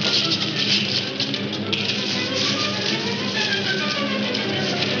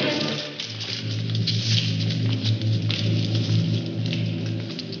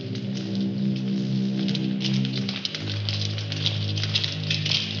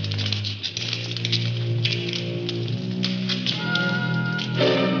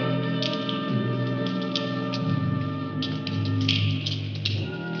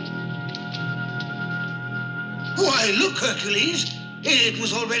 Why, look, Hercules. It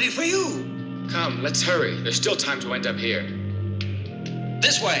was all ready for you. Come, let's hurry. There's still time to end up here.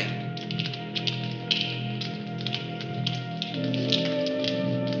 This way.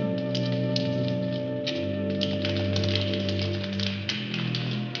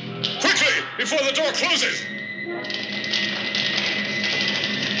 Quickly, before the door closes!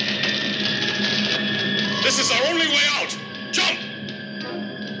 This is our only way out! Jump!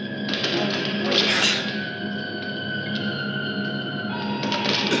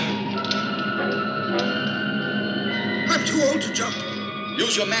 I'm too old to jump.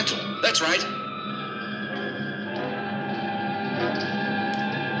 Use your mantle. That's right.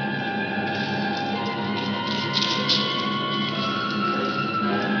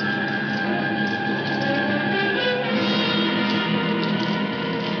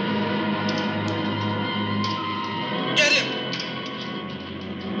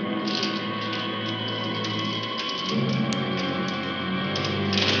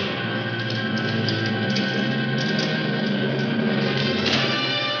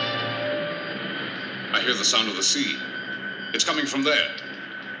 the sound of the sea. It's coming from there.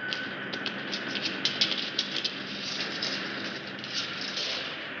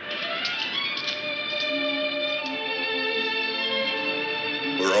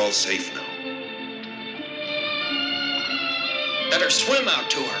 We're all safe now. Better swim out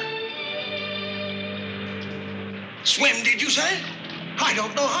to her. Swim, did you say? I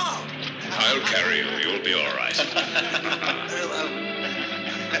don't know how. I'll carry you. You'll be all right. Very well.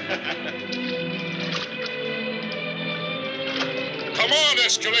 Come on,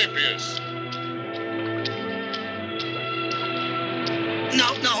 Aesculapius.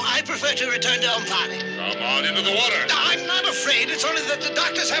 No, I prefer to return to Omphale. Come on into the water. I'm not afraid. It's only that the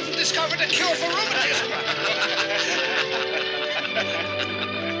doctors haven't discovered a cure for rheumatism.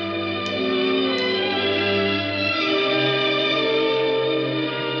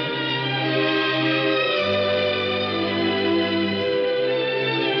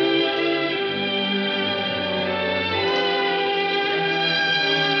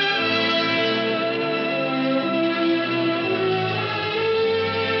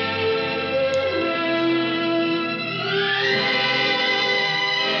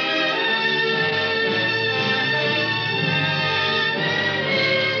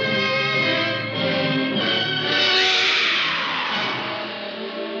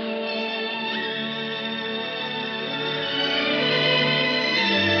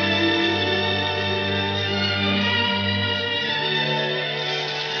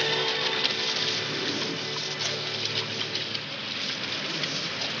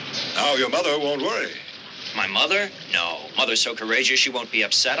 Now your mother won't worry. My mother? No. Mother's so courageous she won't be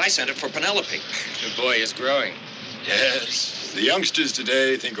upset. I sent it for Penelope. The boy is growing. Yes, the youngsters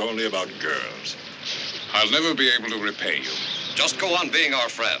today think only about girls. I'll never be able to repay you. Just go on being our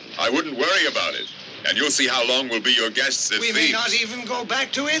friend. I wouldn't worry about it. And you'll see how long we'll be your guests at We may not even go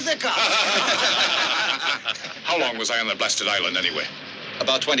back to Ithaca. How long was I on the blasted island anyway?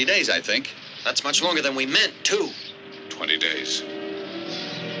 About 20 days, I think. That's much longer than we meant, too. 20 days.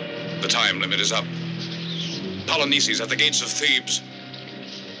 The time limit is up. Polynices at the gates of Thebes.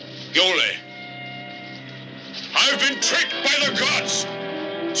 Iole. I've been tricked by the gods.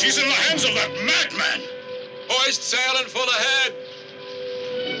 She's in the hands of that madman. Hoist sail and full ahead.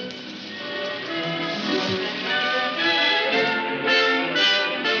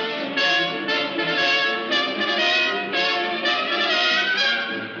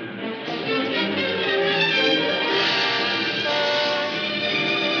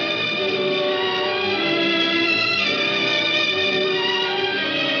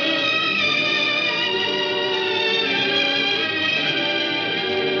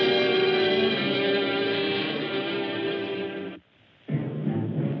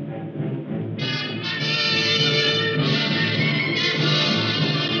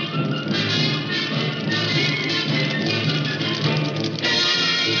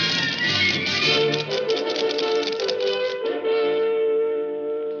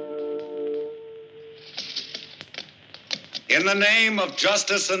 In the name of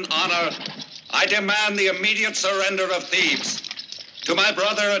justice and honor, I demand the immediate surrender of Thebes. To my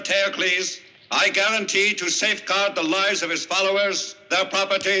brother Eteocles, I guarantee to safeguard the lives of his followers, their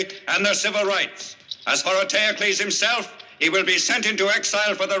property, and their civil rights. As for Eteocles himself, he will be sent into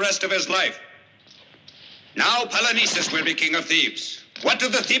exile for the rest of his life. Now Polynices will be king of Thebes. What do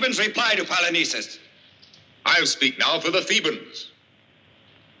the Thebans reply to Polynices? I'll speak now for the Thebans.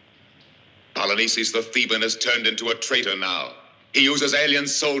 Polynices the Theban has turned into a traitor now. He uses alien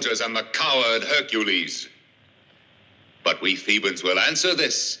soldiers and the coward Hercules. But we Thebans will answer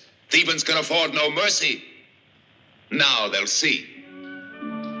this. Thebans can afford no mercy. Now they'll see.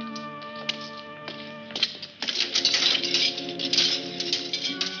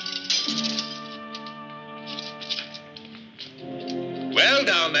 Well,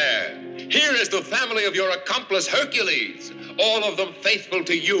 down there, here is the family of your accomplice Hercules, all of them faithful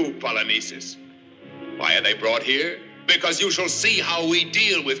to you, Polynices. Why are they brought here? Because you shall see how we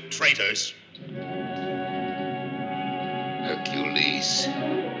deal with traitors. Hercules,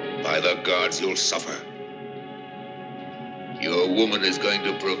 by the gods, you'll suffer. Your woman is going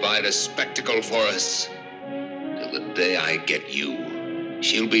to provide a spectacle for us. Till the day I get you,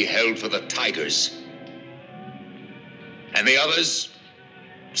 she'll be held for the tigers. And the others?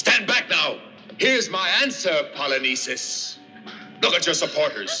 Stand back now. Here's my answer, Polynices. Look at your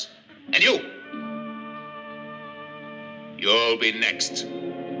supporters. And you. You'll be next.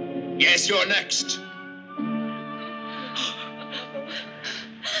 Yes, you're next.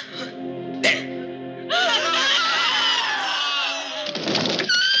 There.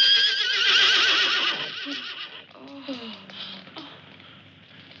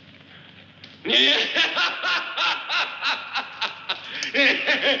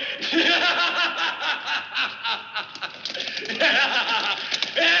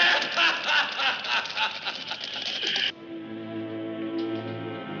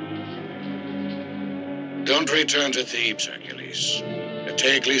 Don't return to Thebes, Hercules.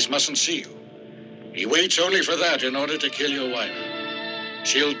 Aeschylus mustn't see you. He waits only for that in order to kill your wife.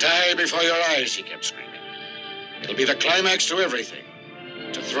 She'll die before your eyes, he kept screaming. It'll be the climax to everything,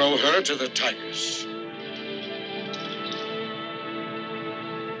 to throw her to the tigers.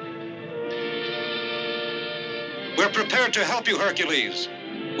 We're prepared to help you, Hercules.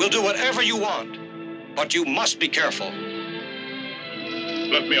 We'll do whatever you want, but you must be careful.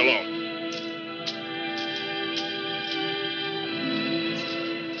 Let me alone.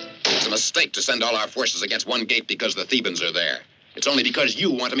 It's a mistake to send all our forces against one gate because the Thebans are there. It's only because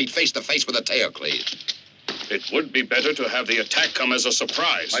you want to meet face to face with Eteocles. It would be better to have the attack come as a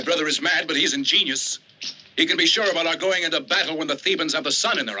surprise. My brother is mad, but he's ingenious. He can be sure about our going into battle when the Thebans have the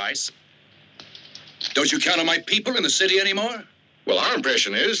sun in their eyes. Don't you count on my people in the city anymore? Well, our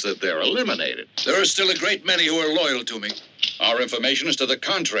impression is that they're eliminated. There are still a great many who are loyal to me. Our information is to the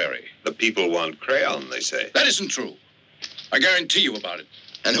contrary. The people want crayon, they say. That isn't true. I guarantee you about it.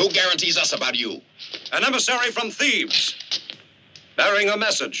 And who guarantees us about you? An emissary from Thebes, bearing a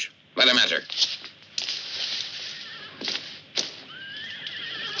message. Let him enter.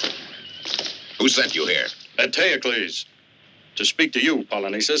 Who sent you here? Eteocles. To speak to you,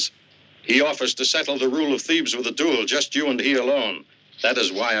 Polynices. He offers to settle the rule of Thebes with a duel, just you and he alone. That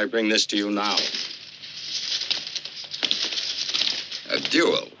is why I bring this to you now. A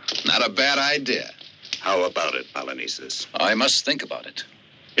duel. Not a bad idea. How about it, Polynices? I must think about it.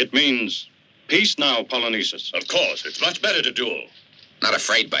 It means peace now, Polynices. Of course, it's much better to duel. Not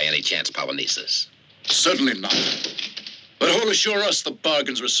afraid by any chance, Polynices? Certainly not. But who'll assure us the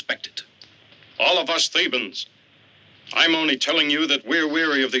bargain's respected? All of us Thebans. I'm only telling you that we're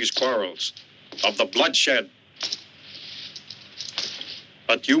weary of these quarrels, of the bloodshed.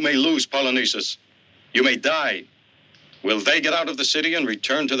 But you may lose, Polynices. You may die. Will they get out of the city and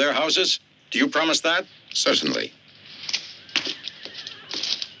return to their houses? Do you promise that? Certainly.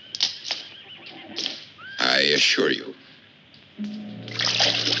 I assure you.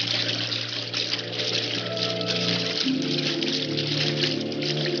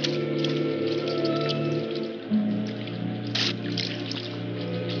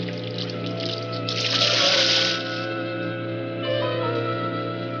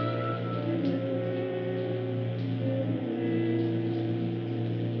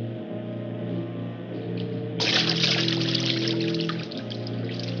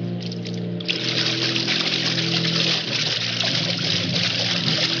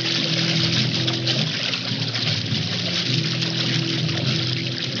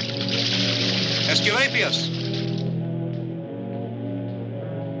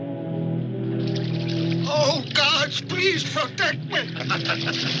 Oh, gods, please protect me.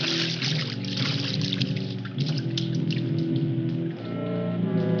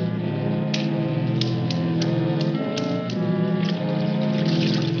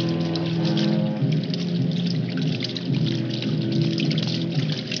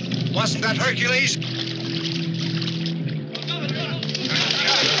 Wasn't that Hercules?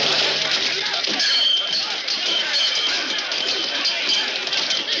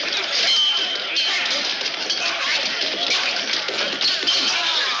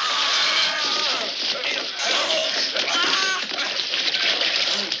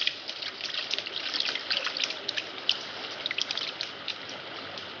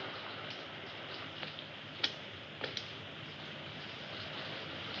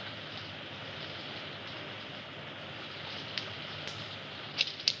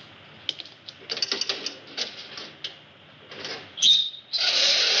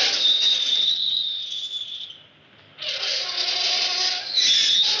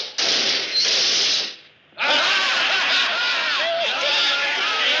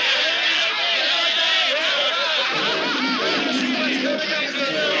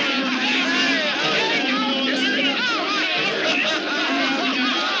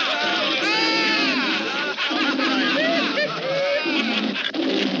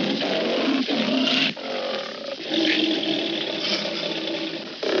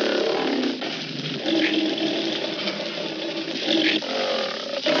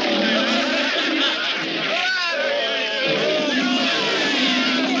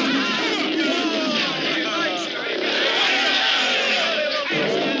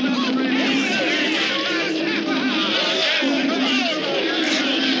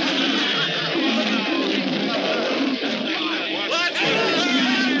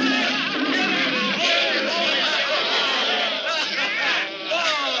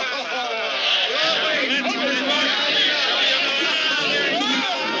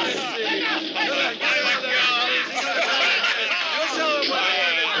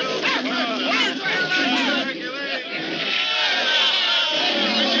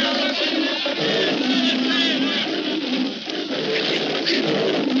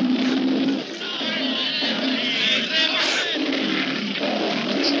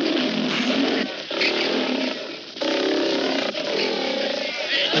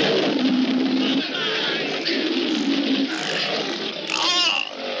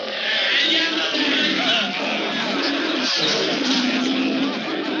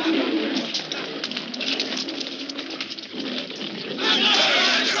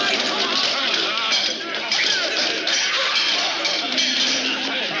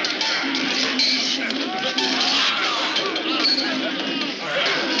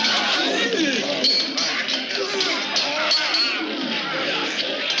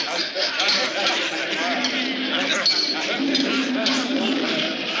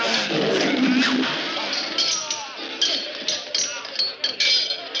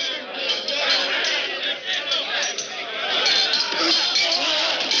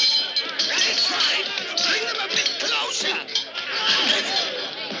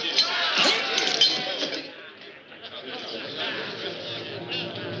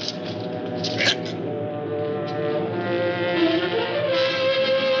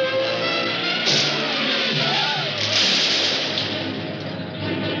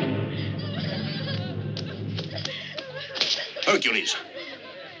 Hercules.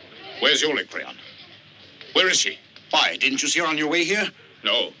 Where's Iole, Creon? Where is she? Why, didn't you see her on your way here?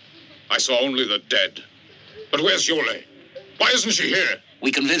 No. I saw only the dead. But where's Iole? Why isn't she here?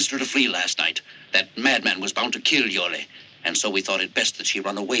 We convinced her to flee last night. That madman was bound to kill Iole, and so we thought it best that she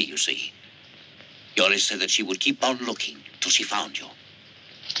run away, you see. Iole said that she would keep on looking till she found you.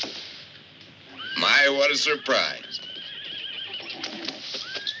 My, what a surprise.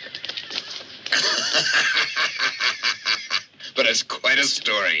 But it's quite a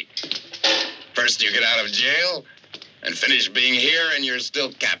story. First you get out of jail, and finish being here, and you're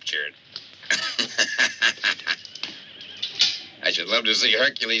still captured. I should love to see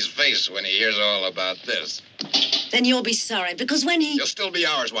Hercules' face when he hears all about this. Then you'll be sorry, because when he... You'll still be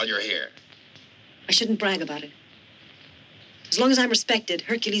ours while you're here. I shouldn't brag about it. As long as I'm respected,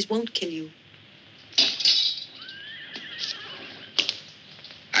 Hercules won't kill you.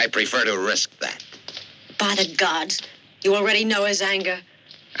 I prefer to risk that. By the gods, you already know his anger.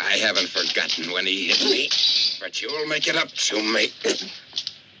 I haven't forgotten when he hit me, but you'll make it up to me.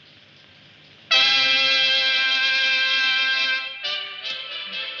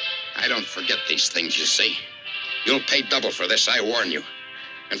 I don't forget these things, you see. You'll pay double for this, I warn you.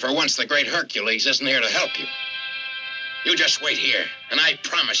 And for once, the great Hercules isn't here to help you. You just wait here, and I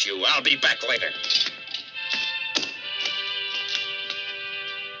promise you I'll be back later.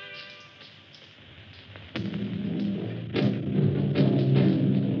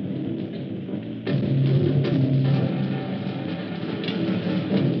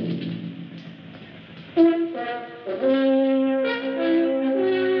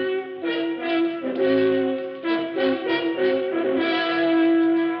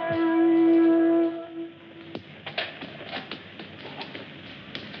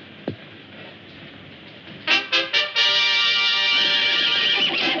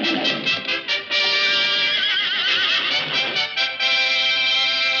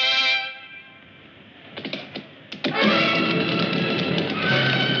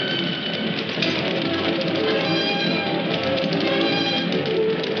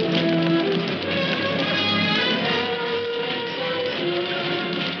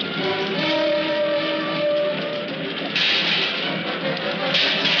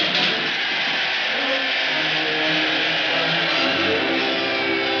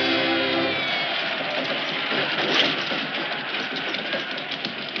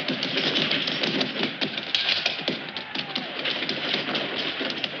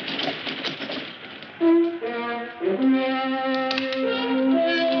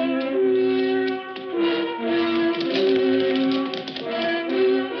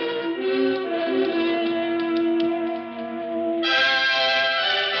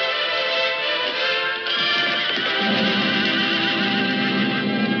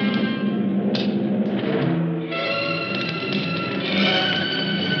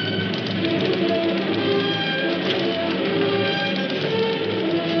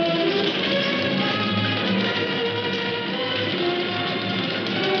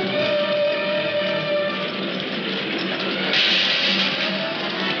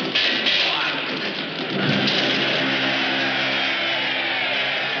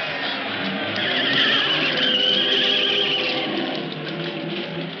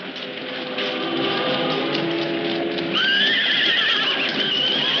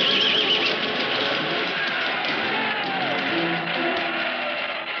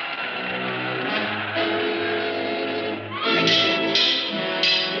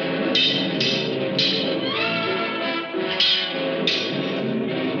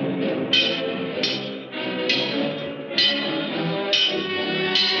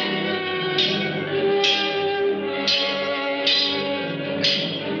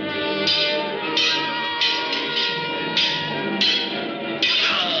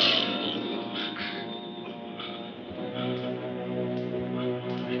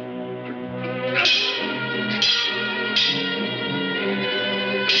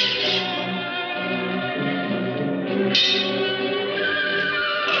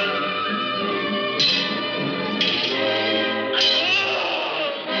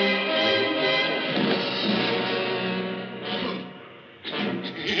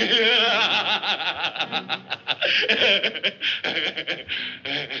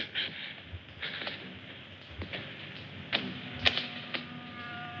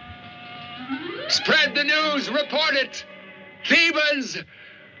 Spread the news, report it. Thebans,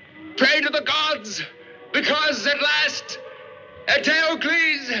 pray to the gods, because at last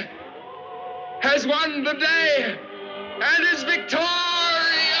Hercules has won the day and is victorious.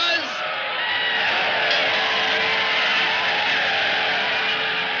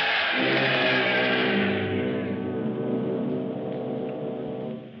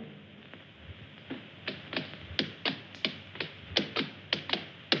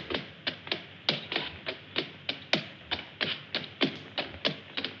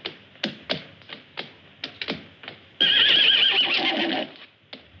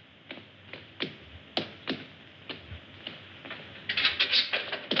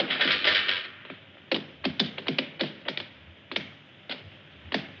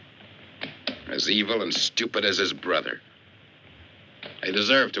 As evil and stupid as his brother. They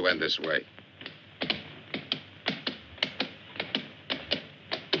deserve to end this way.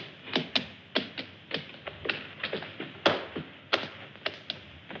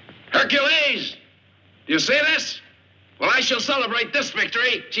 Hercules! Do you see this? Well, I shall celebrate this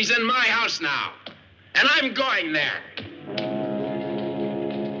victory. She's in my house now. And I'm going there.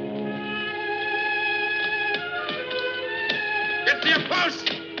 Get to your post!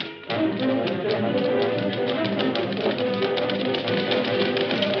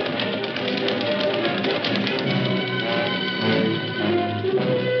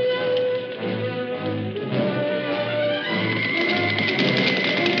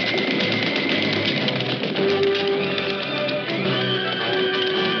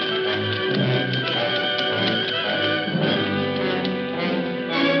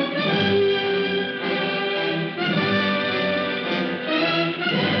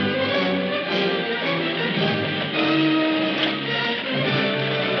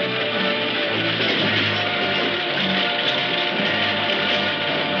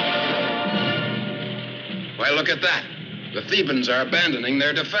 Look at that. The Thebans are abandoning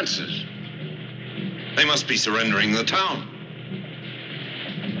their defenses. They must be surrendering the town.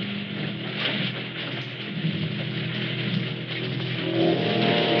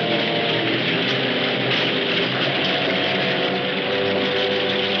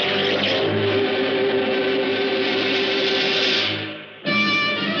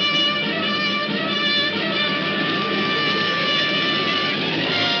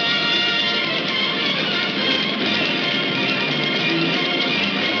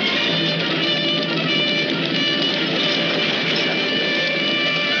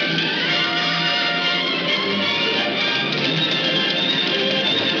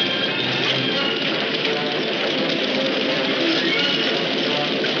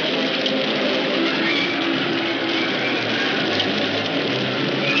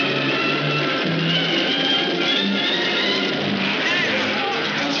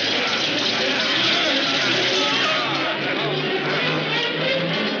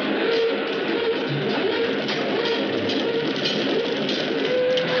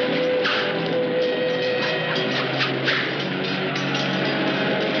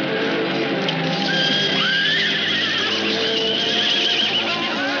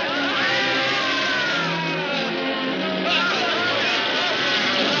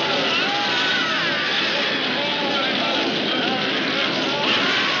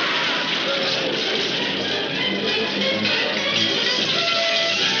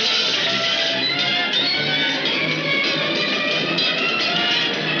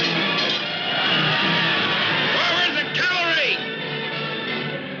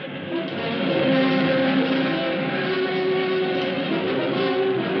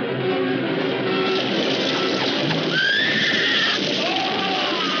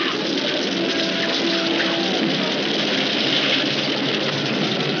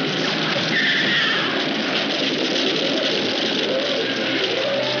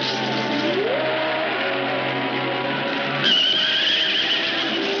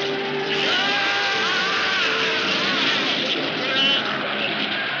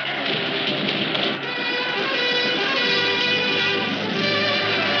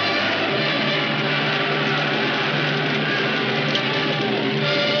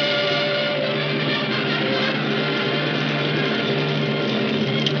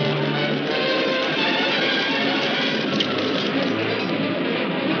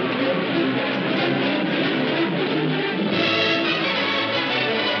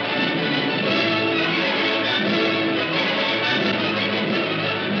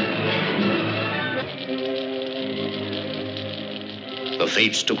 The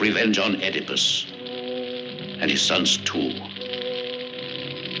Fates took revenge on Oedipus. and his sons too,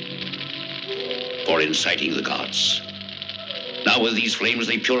 for inciting the gods. Now with these flames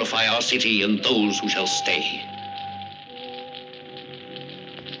they purify our city and those who shall stay.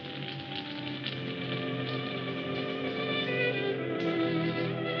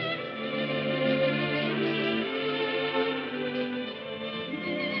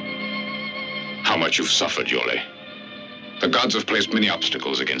 How much you've suffered, Iole. The gods have placed many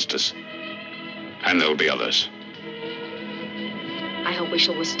obstacles against us. And there'll be others. I hope we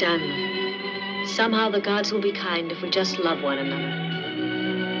shall withstand them. Somehow the gods will be kind if we just love one another.